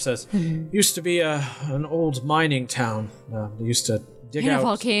 Sarge says, used to be an old mining town. They used to dig In out... a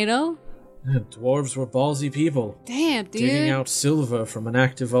volcano? Dwarves were ballsy people. Damn, dude. Digging out silver from an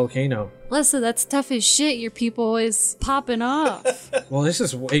active volcano. Listen, that's tough as shit. Your people always popping off. Well, this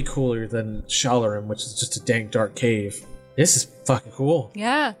is way cooler than Shalarim, which is just a dank, dark cave. This is fucking cool.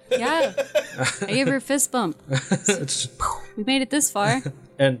 Yeah. I gave her a fist bump. It's just- We made it this far.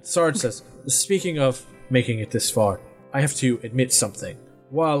 And Sarge says, speaking of making it this far, I have to admit something.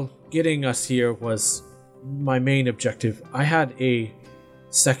 While getting us here was my main objective, I had a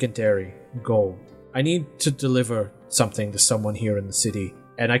secondary goal. I need to deliver something to someone here in the city,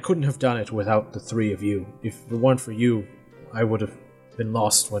 and I couldn't have done it without the three of you. If it weren't for you, I would have been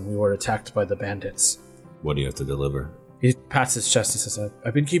lost when we were attacked by the bandits. What do you have to deliver? He pats his chest and says,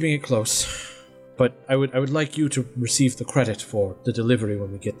 I've been keeping it close, but I would like you to receive the credit for the delivery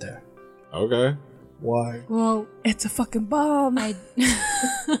when we get there. Okay. Why? Well, It's a fucking bomb. I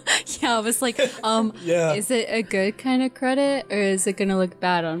I was like, Yeah. is it a good kind of credit or is it gonna look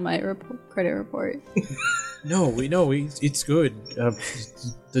bad on my credit report? No, it's good.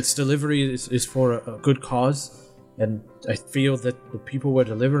 This delivery is for a good cause, and I feel that the people we're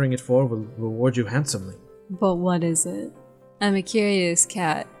delivering it for will reward you handsomely. But what is it? I'm a curious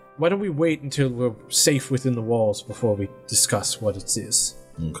cat. Why don't we wait until we're safe within the walls before we discuss what it is?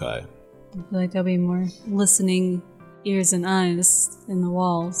 Okay. I feel like there'll be more listening ears and eyes in the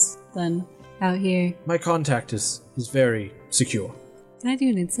walls than out here. My contact is very secure. Can I do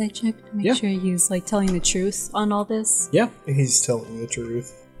an insight check to make Yeah. sure he's like telling the truth on all this? Yeah. He's telling the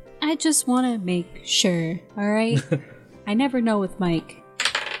truth. I just want to make sure, alright? I never know with Mike.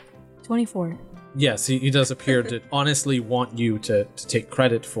 24. Yes, he does appear to honestly want you to take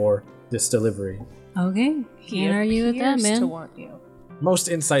credit for this delivery. Okay, can't argue with that, Appears man. to want you. Most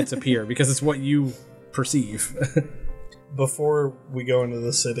insights appear because it's what you perceive. Before we go into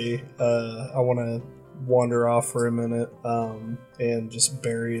the city, I want to wander off for a minute and just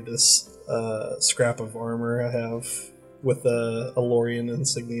bury this scrap of armor I have with the Alorian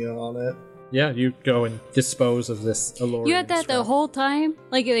insignia on it. Yeah, you go and dispose of this Alorian You had that the scrap. whole time?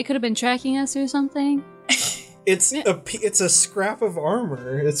 Like they could have been tracking us or something? It's a scrap of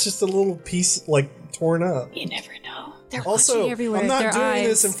armor. It's just a little piece like torn up. You never know. They're Also, watching everywhere. I'm not Their doing eyes.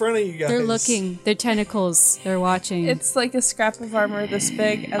 this in front of you guys. They're looking. Their tentacles. They're watching. It's like a scrap of armor this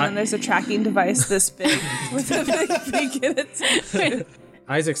big, and then there's a tracking device this big with a big beak in it.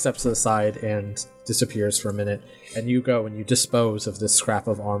 Isaac steps to the side and disappears for a minute, and you go and you dispose of this scrap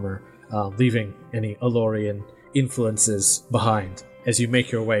of armor, leaving any Alorian influences behind as you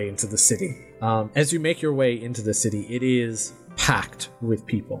make your way into the city. As you make your way into the city, it is packed with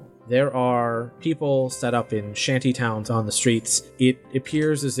people. There are people set up in shanty towns on the streets. It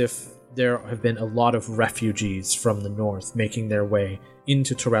appears as if there have been a lot of refugees from the north making their way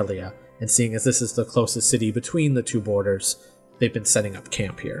into Torellia, and seeing as this is the closest city between the two borders, they've been setting up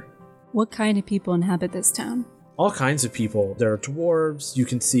camp here. What kind of people inhabit this town? all kinds of people. There are dwarves, you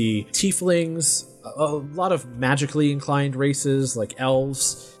can see tieflings, a lot of magically inclined races like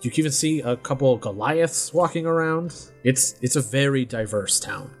elves. You can even see a couple of Goliaths walking around. It's a very diverse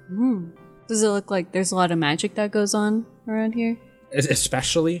town. Does it look like there's a lot of magic that goes on around here?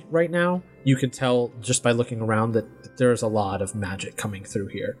 Especially right now, you can tell just by looking around that there's a lot of magic coming through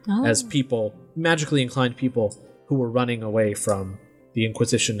here. As people, magically inclined people who were running away from the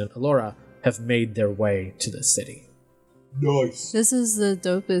Inquisition in Alora, have made their way to the city. Nice. This is the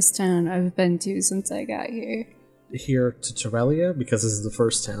dopest town I've been to since I got here. Here to Terelia, because this is the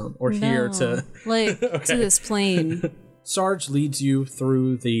first town, or here to... Like, to this plane. Sarge leads you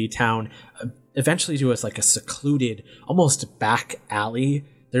through the town, eventually to like a secluded, almost back alley.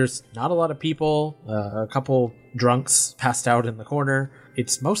 There's not a lot of people, a couple drunks passed out in the corner.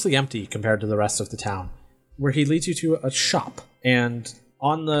 It's mostly empty compared to the rest of the town, where he leads you to a shop. And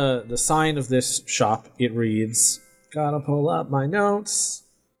on the sign of this shop, it reads, "Gotta pull up my notes."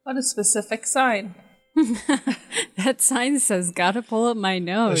 What a specific sign. That sign says, "Gotta pull up my I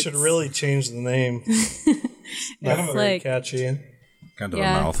notes." should really change the name. Not It's very like- catchy. Kind of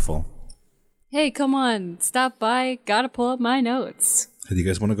Yeah. a mouthful. Hey, come on, stop by. Gotta pull up my notes. Hey, do you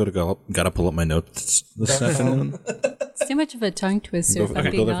guys want to gotta pull up my notes this afternoon? It's too much of a tongue twister. Go, if I I'm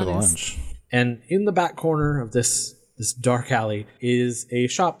could go being there for the honest. lunch. And in the back corner of this dark alley is a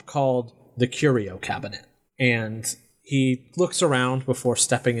shop called the Curio Cabinet. And he looks around before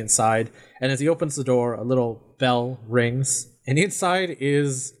stepping inside, and as he opens the door, a little bell rings, and inside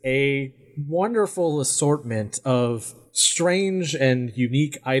is a wonderful assortment of strange and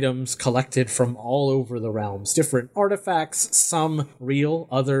unique items collected from all over the realms. Different artifacts, some real,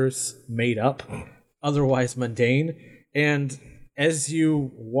 others made up, otherwise mundane. And as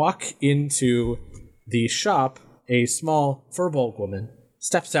you walk into the shop, a small Furbolg woman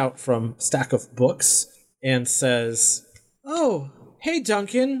steps out from a stack of books and says, "Oh, hey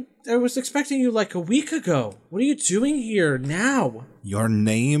Duncan, I was expecting you like a week ago. What are you doing here now?" Your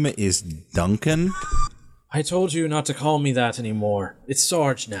name is Duncan? "I told you not to call me that anymore. It's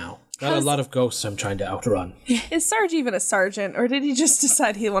Sarge now. Got a lot of ghosts I'm trying to outrun." Is Sarge even a sergeant, or did he just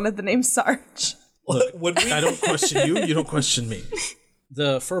decide he wanted the name Sarge? Would we? I don't question you, you don't question me.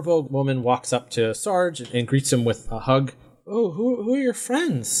 The Furbolg woman walks up to Sarge and greets him with a hug. "Oh, who are your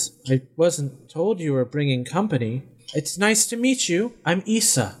friends? I wasn't told you were bringing company. It's nice to meet you. I'm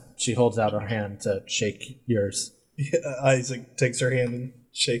Issa." She holds out her hand to shake yours. Isaac takes her hand and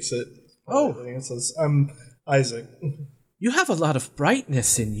shakes it. Oh. And says, "I'm Isaac." "You have a lot of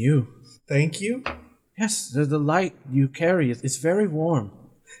brightness in you." Thank you. "Yes, the light you carry is very warm."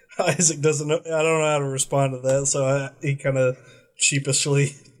 Isaac doesn't know. I don't know how to respond to that, so he kind of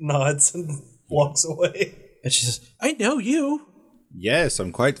sheepishly nods and walks away. And she says, "I know you. Yes,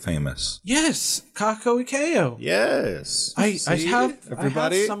 I'm quite famous. Yes, Kako Ikeo. Yes. I See, have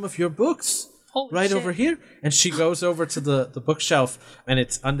everybody. some of your books Holy right shit. over here." And she goes over to the bookshelf, and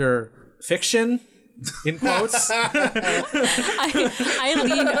it's under fiction, in quotes. I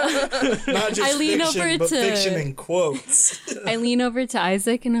lean. Not just I lean fiction, over but to- fiction in quotes. I lean over to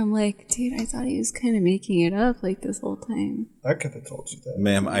Isaac and I'm like, "Dude, I thought he was kind of making it up like this whole time." I could have told you that.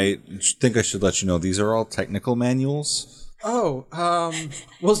 Ma'am, I think I should let you know these are all technical manuals. Oh,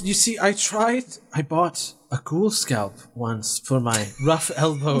 well, you see, I bought a ghoul scalp once for my rough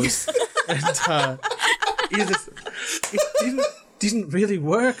elbows, and it didn't really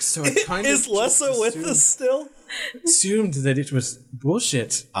work, so I kind Is of Lessa with us still? assumed that it was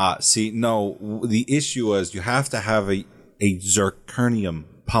bullshit. See, no, the issue was you have to have a zirconium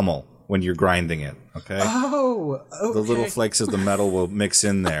pummel when you're grinding it, okay? Oh, okay. The little flakes of the metal will mix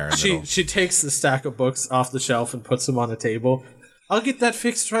in there. And it'll- She takes the stack of books off the shelf and puts them on the table. "I'll get that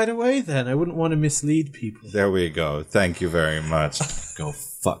fixed right away then. I wouldn't want to mislead people." There we go. Thank you very much. Go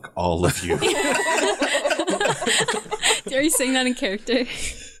fuck all of you. Are you saying that in character?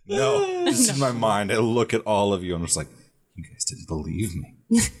 No, just in my mind, I look at all of you and I'm just like, you guys didn't believe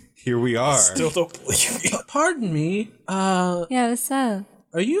me. Here we are. Still don't believe you. Pardon me, Yeah, what's up?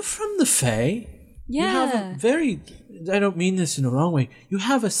 are you from the Fae? You have Yeah. a very, I don't mean this in a wrong way, you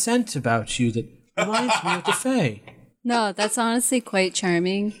have a scent about you that reminds me of the Fae. No, that's honestly quite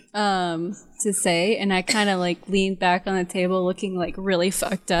charming to say. And I kind of like lean back on the table looking like really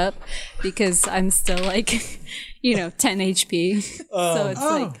fucked up because I'm still like, 10 HP. So it's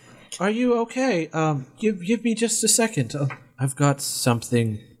like, Are you okay? Give me just a second. I've got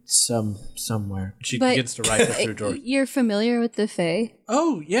something somewhere. She but begins to write it through drawers. you're familiar with the Fae?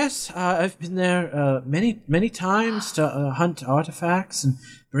 Oh, yes, I've been there many times to hunt artifacts and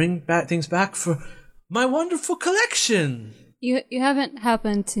bring back things back for my wonderful collection. You haven't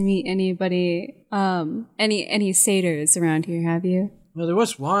happened to meet anybody, any satyrs around here, have you? Well, there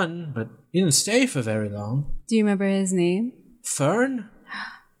was one, but he didn't stay for very long. Do you remember his name? Fern?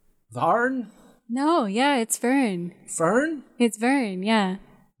 Varn? No, yeah, it's Vern. Fern? It's Vern, yeah.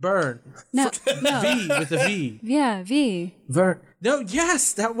 Burn. No, no. V with a V. Yeah, V. Vern. No,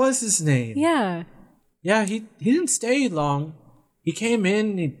 yes, that was his name. Yeah. Yeah, he didn't stay long. He came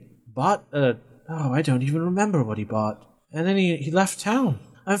in, he bought I don't even remember what he bought. And then he left town.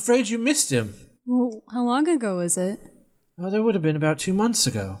 I'm afraid you missed him. Well, how long ago was it? Oh, that would have been about 2 months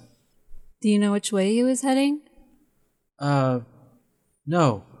ago. Do you know which way he was heading?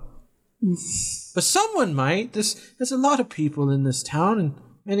 No. But someone might. There's a lot of people in this town, and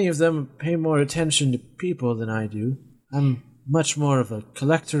many of them pay more attention to people than I do. I'm much more of a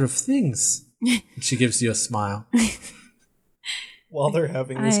collector of things. She gives you a smile. While they're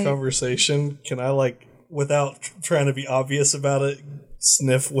having this conversation, can I, like, without trying to be obvious about it,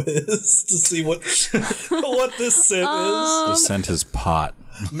 sniff Wiz to see what this scent is? The scent is pot.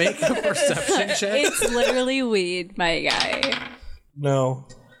 Make a perception check. It's literally weed, my guy. No.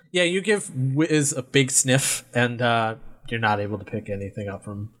 Yeah, you give Wiz a big sniff, and you're not able to pick anything up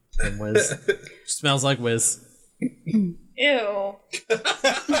from Wiz. Smells like Wiz. Ew.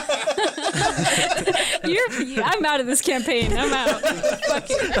 I'm out of this campaign. I'm out.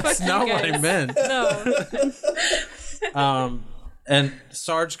 That's not what I meant. No. And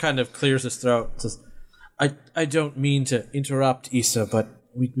Sarge kind of clears his throat and says, I don't mean to interrupt, Issa, but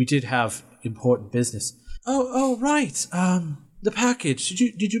we did have important business. Oh, right. The package.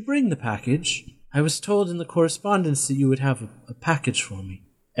 Did you bring the package? I was told in the correspondence that you would have a package for me.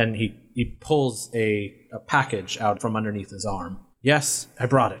 And he pulls a package out from underneath his arm. Yes, I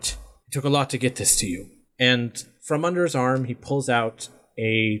brought it. It took a lot to get this to you. And from under his arm, he pulls out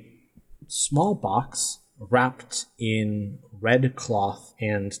a small box wrapped in red cloth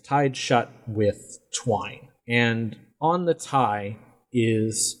and tied shut with twine. And on the tie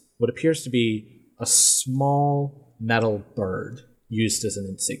is what appears to be a small metal bird used as an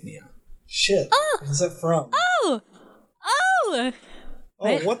insignia. Shit. What's that from? Oh!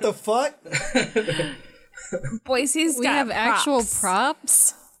 Oh, what the fuck? Boise's We got have actual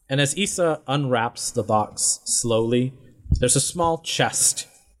props? And as Issa unwraps the box slowly, there's a small chest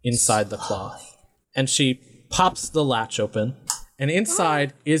inside the cloth. And she pops the latch open, and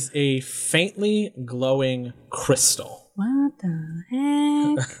inside is a faintly glowing crystal. What the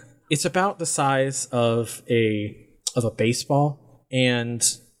heck? It's about the size of a baseball, and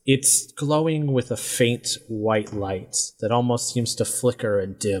it's glowing with a faint white light that almost seems to flicker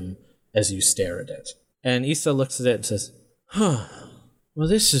and dim as you stare at it. And Issa looks at it and says, well,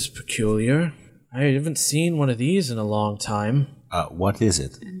 this is peculiar. I haven't seen one of these in a long time. What is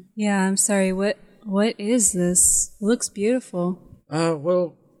it? Yeah, I'm sorry. What is this? It looks beautiful.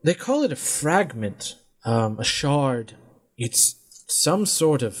 Well, they call it a fragment, a shard. It's some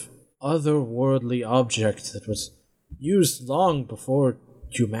sort of otherworldly object that was used long before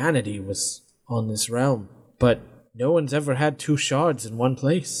humanity was on this realm. But no one's ever had two shards in one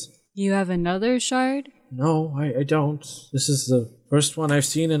place. You have another shard? No, I don't. This is the first one I've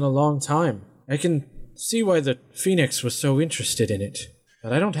seen in a long time. I can see why the Phoenix was so interested in it,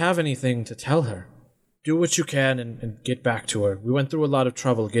 but I don't have anything to tell her. Do what you can and get back to her. We went through a lot of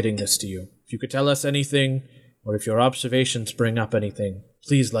trouble getting this to you. If you could tell us anything, or if your observations bring up anything,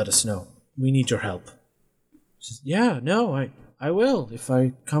 please let us know. We need your help. She says, yeah, no, I will. If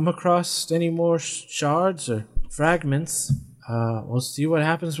I come across any more shards or fragments, we'll see what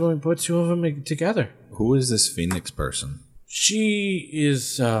happens when we put two of them together. Who is this Phoenix person? She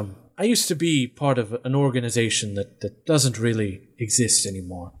is, I used to be part of an organization that doesn't really exist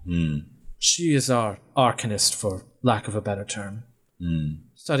anymore. She is our arcanist, for lack of a better term.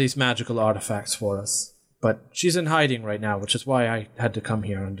 Studies magical artifacts for us. But she's in hiding right now, which is why I had to come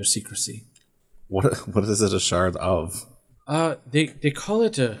here under secrecy. What is it a shard of? They call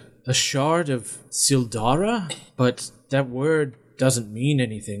it a shard of Sildara, but that word doesn't mean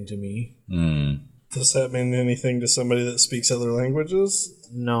anything to me. Does that mean anything to somebody that speaks other languages?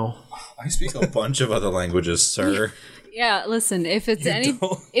 No. I speak a bunch of other languages, sir. Yeah, listen, if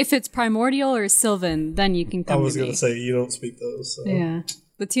it's primordial or Sylvan, then you can come I was to going me. to say you don't speak those. So. Yeah.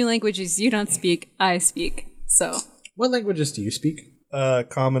 The two languages you don't speak, I speak. So What languages do you speak?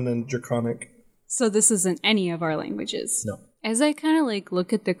 Common and Draconic. So this isn't any of our languages. No. As I kind of like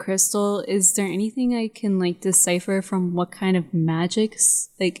look at the crystal, is there anything I can like decipher from what kind of magics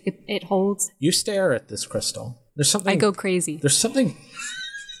like it holds? You stare at this crystal. There's something. I go crazy. There's something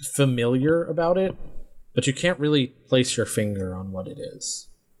familiar about it, but you can't really place your finger on what it is.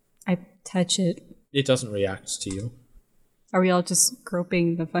 I touch it. It doesn't react to you. Are we all just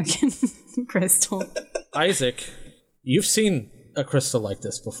groping the fucking crystal? Isaac, you've seen a crystal like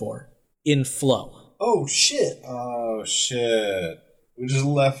this before in flow. Oh shit! Oh shit! We just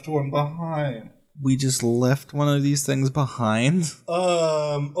left one behind. We just left one of these things behind.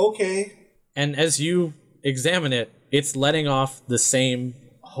 Okay. And as you examine it, it's letting off the same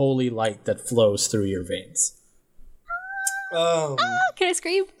holy light that flows through your veins. Can I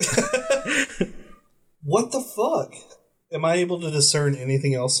scream? What the fuck? Am I able to discern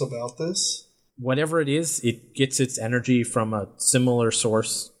anything else about this? Whatever it is, it gets its energy from a similar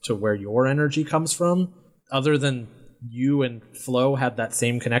source to where your energy comes from. Other than you and Flo had that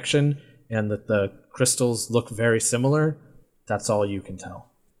same connection and that the crystals look very similar, that's all you can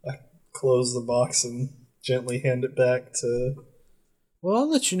tell. I close the box and gently hand it back to... Well, I'll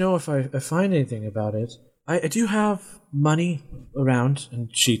let you know if I find anything about it. I do have money around, and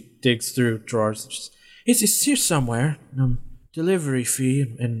she digs through drawers. It's here somewhere. Delivery fee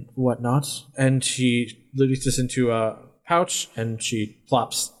and whatnot. And she reaches into a pouch, and she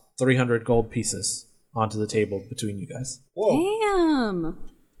plops 300 gold pieces onto the table between you guys. Whoa. Damn.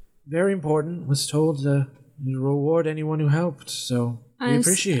 Very important. Was told to reward anyone who helped, so we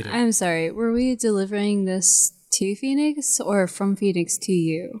appreciate it. I'm sorry. Were we delivering this to Phoenix or from Phoenix to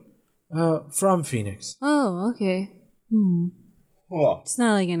you? From Phoenix. Oh, okay. Well, It's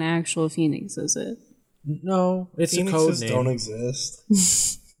not like an actual Phoenix, is it? No, it's a code Phoenixes name. don't exist.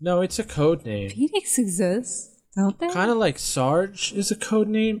 No, it's a code name. Phoenix exists, don't they? Kind of like Sarge is a code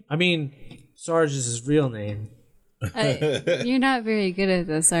name. I mean, Sarge is his real name. You're not very good at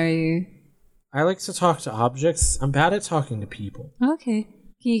this, are you? I like to talk to objects. I'm bad at talking to people. Okay.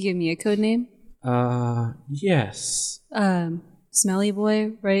 Can you give me a code name? Yes. Smelly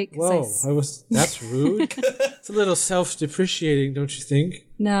Boy, right? 'Cause Whoa, that's rude. It's a little self-depreciating, don't you think?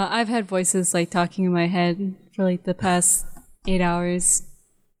 No, I've had voices like talking in my head for like the past 8 hours.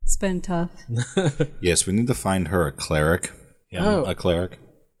 It's been tough. Yes, we need to find her a cleric. Yeah, Oh. a cleric.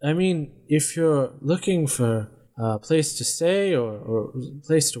 I mean, if you're looking for a place to stay or a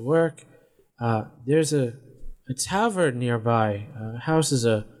place to work, there's a tavern nearby. Houses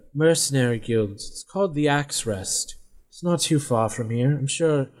a mercenary guild. It's called the Axe Rest. It's not too far from here. I'm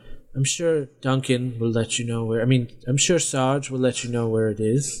sure Duncan will let you know where. I mean, I'm sure Sarge will let you know where it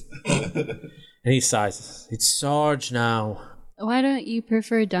is. And he sighs. It's Sarge now. Why don't you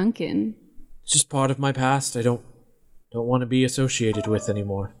prefer Duncan? It's just part of my past. I don't want to be associated with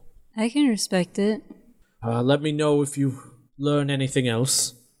anymore. I can respect it. Let me know if you learn anything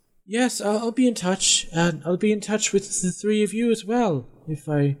else. Yes, I'll be in touch, and I'll be in touch with the three of you as well if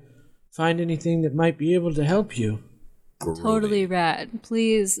I find anything that might be able to help you. Totally rad.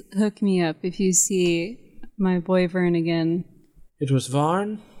 Please hook me up if you see my boy Vern again. It was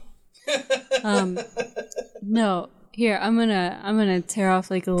Varn? No, here I'm gonna tear off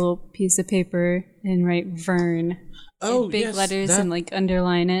like a little piece of paper and write Vern Oh, in big yes, letters that- and like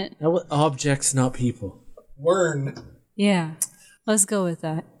underline it. Objects, not people. Wern. Yeah, let's go with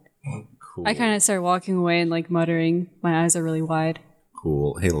that. Cool. I kind of start walking away and like muttering. My eyes are really wide.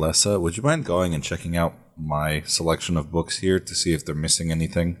 Cool. Hey, Lessa, would you mind going and checking out my selection of books here to see if they're missing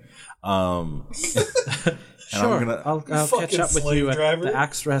anything? And Sure, I'm gonna, I'll catch fucking up with slave you at driver. the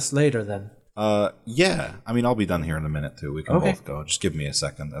Axe Rest later then. yeah. I mean, I'll be done here in a minute too. We can Okay. both go. Just give me a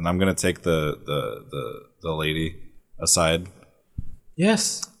second, and I'm gonna take the lady aside.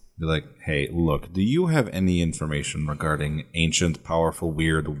 Yes. Be like, hey, look, do you have any information regarding ancient, powerful,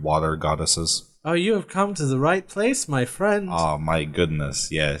 weird water goddesses? Oh, you have come to the right place, my friend. Oh my goodness,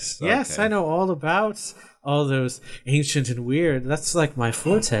 yes. Yes, okay. I know all about all those ancient and weird. That's like my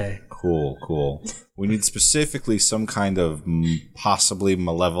forte. Cool. We need specifically some kind of possibly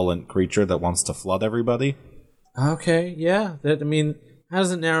malevolent creature that wants to flood everybody. Okay, yeah. That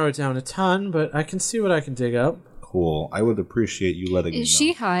doesn't narrow it down a ton, but I can see what I can dig up. Cool. I would appreciate you letting me know. Is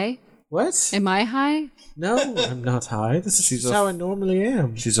she high? What? Am I high? No, I'm not high. This is She's just a how I normally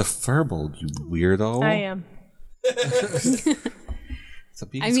am. She's a furbolg, you weirdo. I am.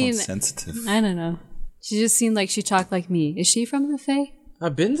 Stop being I mean- so sensitive. I don't know. She just seemed like she talked like me. Is she from the Fae?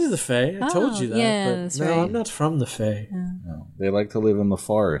 I've been to the Fae. I told you that. yeah, but that's no, right. I'm not from the Fae. They like to live in the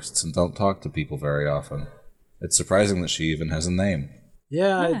forests and don't talk to people very often. It's surprising that she even has a name.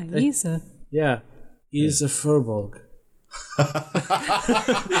 Yeah, Yeah, Lisa. yeah. He's a furbolg.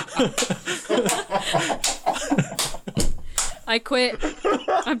 I quit.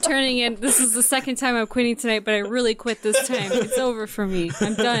 I'm turning in. This is the second time I'm quitting tonight, but I really quit this time. It's over for me.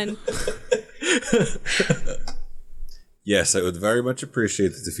 I'm done. Yes, I would very much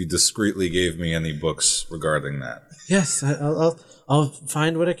appreciate it if you discreetly gave me any books regarding that. Yes, I'll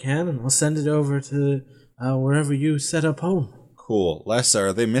find what I can and I'll send it over to wherever you set up home. Cool. Lessa,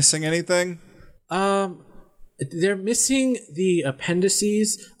 are they missing anything? They're missing the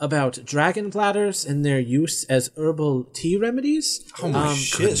appendices about dragon bladders and their use as herbal tea remedies. Oh my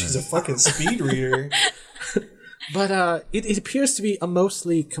shit, she's a fucking speed reader. But it appears to be a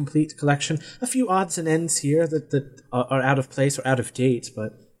mostly complete collection. A few odds and ends here that are out of place or out of date,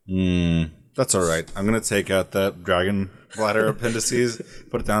 but... That's all right. I'm going to take out that dragon bladder appendices,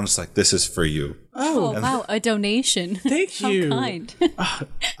 put it down, just like, this is for you. Oh, wow, a donation. Thank How you. kind.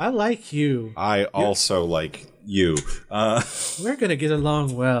 I like you. I also like you. We're going to get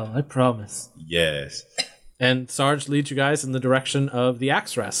along well, I promise. Yes. And Sarge leads you guys in the direction of the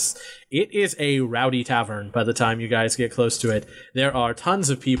Axe Rests. It is a rowdy tavern by the time you guys get close to it. There are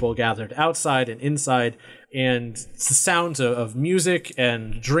tons of people gathered outside and inside, and the sounds of music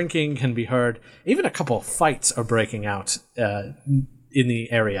and drinking can be heard. Even a couple of fights are breaking out in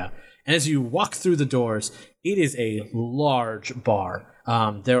the area. And as you walk through the doors, it is a large bar.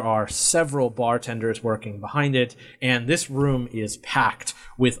 There are several bartenders working behind it, and this room is packed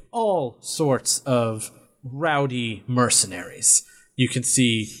with all sorts of rowdy mercenaries. You can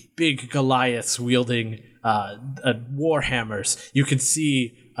see big Goliaths wielding warhammers. You can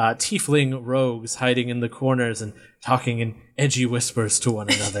see tiefling rogues hiding in the corners and talking in edgy whispers to one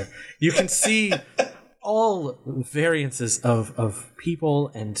another. You can see all variances of people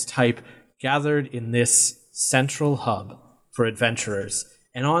and type gathered in this central hub for adventurers.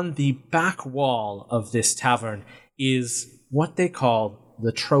 And on the back wall of this tavern is what they call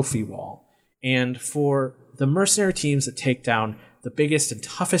the trophy wall. And for the mercenary teams that take down the biggest and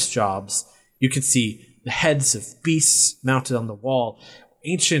toughest jobs, you can see the heads of beasts mounted on the wall,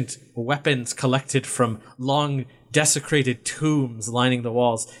 ancient weapons collected from long desecrated tombs lining the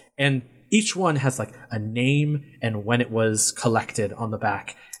walls, and each one has like a name and when it was collected on the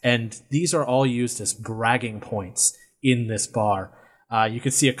back. And these are all used as bragging points in this bar. You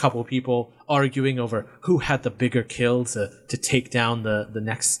can see a couple of people arguing over who had the bigger kill to take down the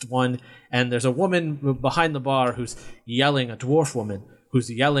next one. And there's a woman behind the bar who's yelling, a dwarf woman,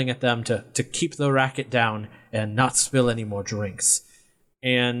 who's yelling at them to keep the racket down and not spill any more drinks.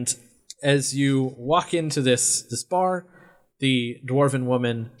 And as you walk into this bar, the dwarven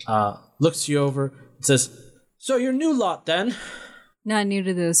woman looks you over and says, "So you're new lot then?" Not new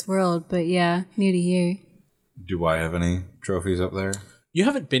to this world, but yeah, new to here. Do I have any trophies up there? You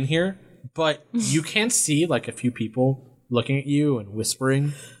haven't been here, but you can see like a few people looking at you and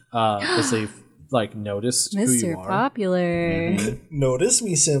whispering as they've like noticed who you Mr. are. Popular. Notice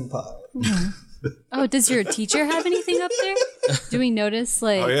me, senpai. Oh, does your teacher have anything up there? Do we notice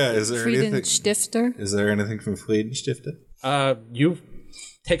like is there anything? Friedenstifter? Is there anything from Friedenstifter? You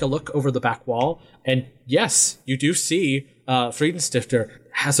take a look over the back wall, and yes, you do see Friedenstifter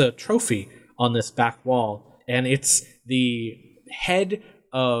has a trophy on this back wall, and it's the head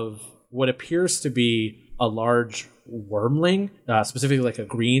of what appears to be a large wormling, specifically like a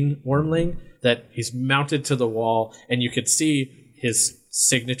green wormling, that is mounted to the wall, and you can see his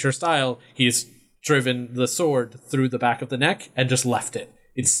signature style. He's driven the sword through the back of the neck and just left it.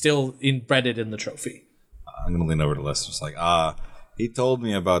 It's still embedded in the trophy. I'm gonna lean over to Lester, just like, he told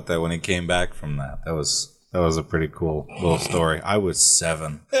me about that when he came back from that. That was a pretty cool little story. I was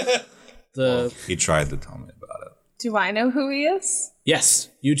 7. He tried to tell me about it. Do I know who he is? Yes,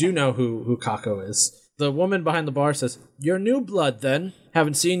 you do know who Kako is. The woman behind the bar says, "You're new blood then.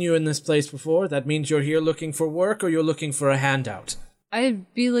 Haven't seen you in this place before. That means you're here looking for work or you're looking for a handout."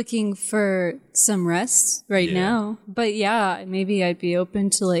 I'd be looking for some rest right now. But yeah, maybe I'd be open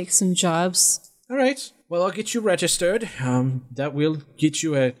to like some jobs. All right. Well, I'll get you registered. That will get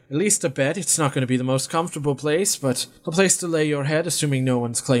you at least a bed. It's not going to be the most comfortable place, but a place to lay your head, assuming no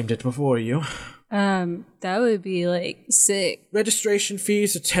one's claimed it before you. That would be like sick. Registration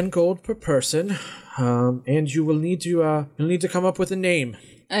fees are 10 gold per person, and you will need to come up with a name.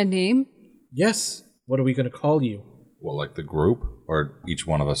 A name? Yes. What are we going to call you? Well, like the group or each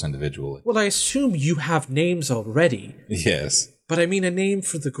one of us individually? Well, I assume you have names already, Yes. but I mean a name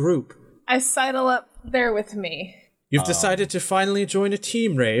for the group. I sidle up there with me. You've decided to finally join a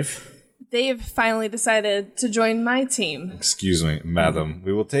team, Rave. They've finally decided to join my team. Excuse me, madam.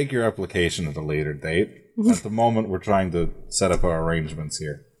 We will take your application at a later date. At the moment, we're trying to set up our arrangements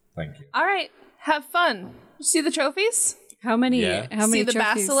here. Thank you. All right, have fun. You see the trophies? How many? Yeah. How many See the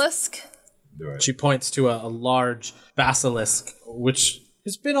trophies? basilisk? Do it. She points to a large basilisk, which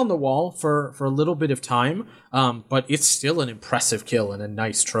has been on the wall for a little bit of time, but it's still an impressive kill and a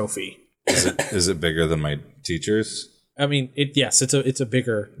nice trophy. Is it bigger than my teacher's? I mean, it's a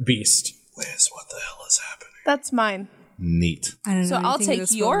bigger beast. Liz, what the hell is happening? That's mine. Neat. I don't know So I'll anything take of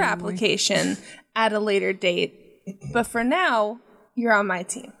this your world anymore. application at a later date. But for now, you're on my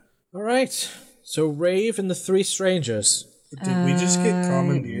team. All right. So Rave and the three strangers. Did we just get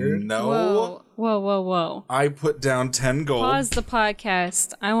commandeered? No. Whoa. I put down 10 gold. Pause the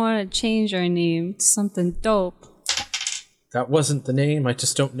podcast. I want to change our name to something dope. That wasn't the name. I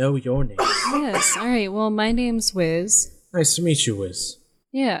just don't know your name. Yes, alright. Well, my name's Wiz. Nice to meet you, Wiz.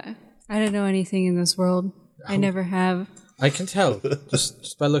 Yeah. I don't know anything in this world. I never have. I can tell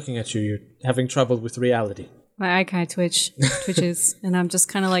just by looking at you. You're having trouble with reality. My eye kind of twitches, and I'm just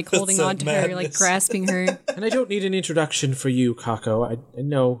kind of like holding That's on to her, like madness. grasping her. And I don't need an introduction for you, Kako. I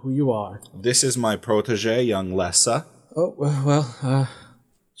know who you are. This is my protege, young Lessa. Oh,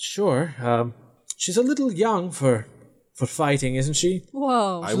 sure. She's a little young for fighting, isn't she?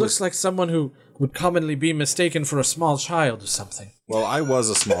 Whoa. She looks like someone who would commonly be mistaken for a small child or something. Well, I was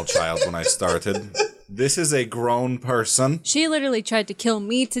a small child when I started. This is a grown person. She literally tried to kill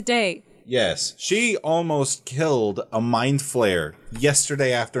me today. Yes, she almost killed a mind flayer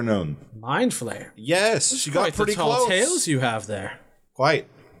yesterday afternoon. Mind Flayer. Yes, she got Quite pretty the tall close. tales you have there. Quite.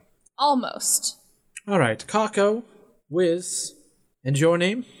 Almost. All right, Kako, Wiz, and your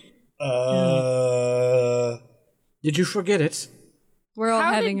name? Did you forget it? We're all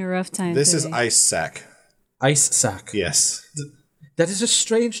How having a rough time This is today. Ice Sack. Ice Sack. Yes. That is a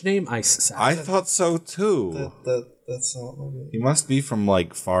strange name, Ice Sack. I thought so too. That's not my name. He must be from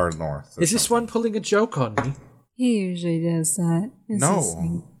like far north. or Is this one pulling a joke on me? He usually does that. It's his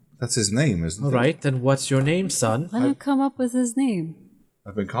thing. No. That's his name, isn't All it? right, then what's your name, son? Let him come up with his name.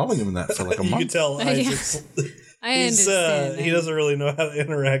 I've been calling him that for like a You can month. tell Yeah. Isaac's. I He's, understand. he doesn't really know how to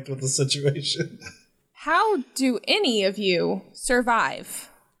interact with the situation. How do any of you survive?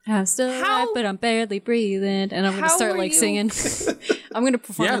 I'm still alive, How- but I'm barely breathing. And I'm going to How start are like you- singing. I'm going to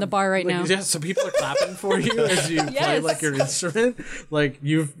perform in the bar right like, now. Yeah, so people are clapping for you as you play Yes. like your instrument. Like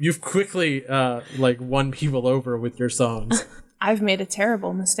you've quickly like won people over with your songs. I've made a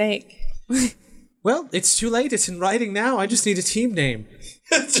terrible mistake. Well, it's too late. It's in writing now. I just need a team name.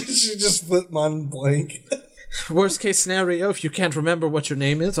 She just put mine blank. Worst case scenario, if you can't remember what your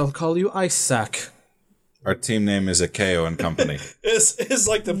name is, I'll call you Ice Sack. Our team name is Akeo and Company. Is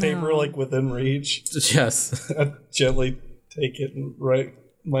like the paper like within reach. Yes. I gently take it and write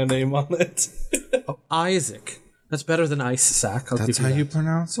my name on it. Isaac. That's better than Ice Sack. I'll That's give how you you that.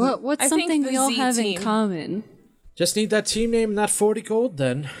 pronounce it? What's I think something the we all Z have team. in common? Just need that team name and that 40 gold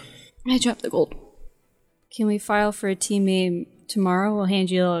then. I dropped the gold. Can we file for a team name tomorrow? We'll hand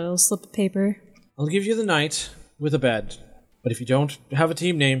you a little slip of paper. I'll give you the night with a bed. But if you don't have a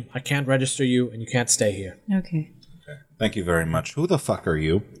team name, I can't register you and you can't stay here. Okay. Thank you very much. Who the fuck are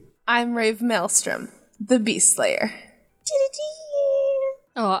you? I'm Rave Maelstrom, the Beast Slayer.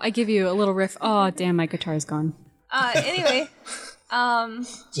 Oh, I give you a little riff. Oh, damn, my guitar's gone. Anyway,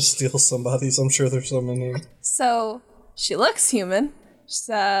 Just steal somebody's. I'm sure there's some in here. so she looks human. She's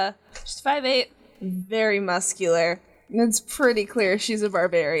 5'8", very muscular. And it's pretty clear she's a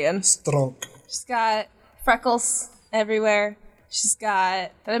barbarian. Strunk. She's got freckles everywhere. She's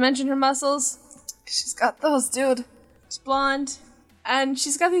got... Did I mention her muscles? She's got those, dude. She's blonde. And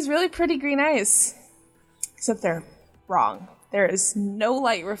she's got these really pretty green eyes. Except they're wrong. There is no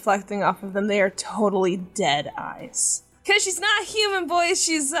light reflecting off of them. They are totally dead eyes. Because she's not human, boys.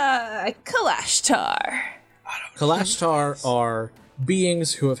 She's a Kalashtar. Kalashtar are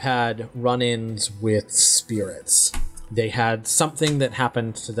beings who have had run-ins with spirits. They had something that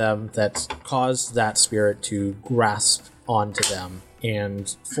happened to them that caused that spirit to grasp onto them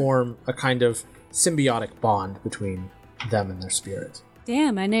and form a kind of symbiotic bond between them and their spirit.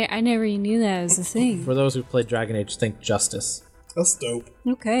 Damn, I never knew that as a thing. For those who played Dragon Age, think Justice. That's dope.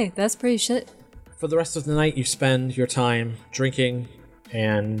 Okay, that's pretty shit. For the rest of the night, you spend your time drinking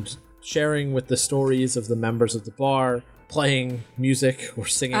and sharing with the stories of the members of the bar, playing music or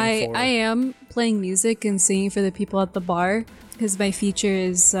singing for I am playing music and singing for the people at the bar because my feature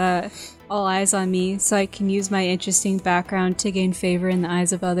is all eyes on me, so I can use my interesting background to gain favor in the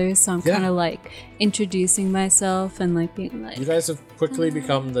eyes of others. So I'm Yeah. kind of like introducing myself and like being like, You guys have quickly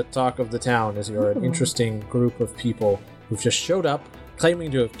become the talk of the town as you're an interesting group of people who've just showed up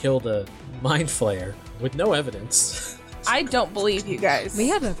claiming to have killed a mind flayer with no evidence. I don't believe you guys. we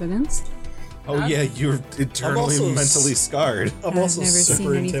have evidence. Oh yeah, you're eternally also mentally scarred. I'm I've also never seen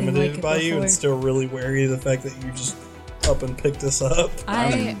super anything intimidated like it by you and before. still really wary of the fact that you just up and picked us up.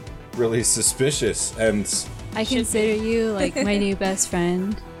 I Really suspicious and consider you like my new best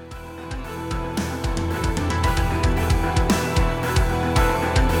friend.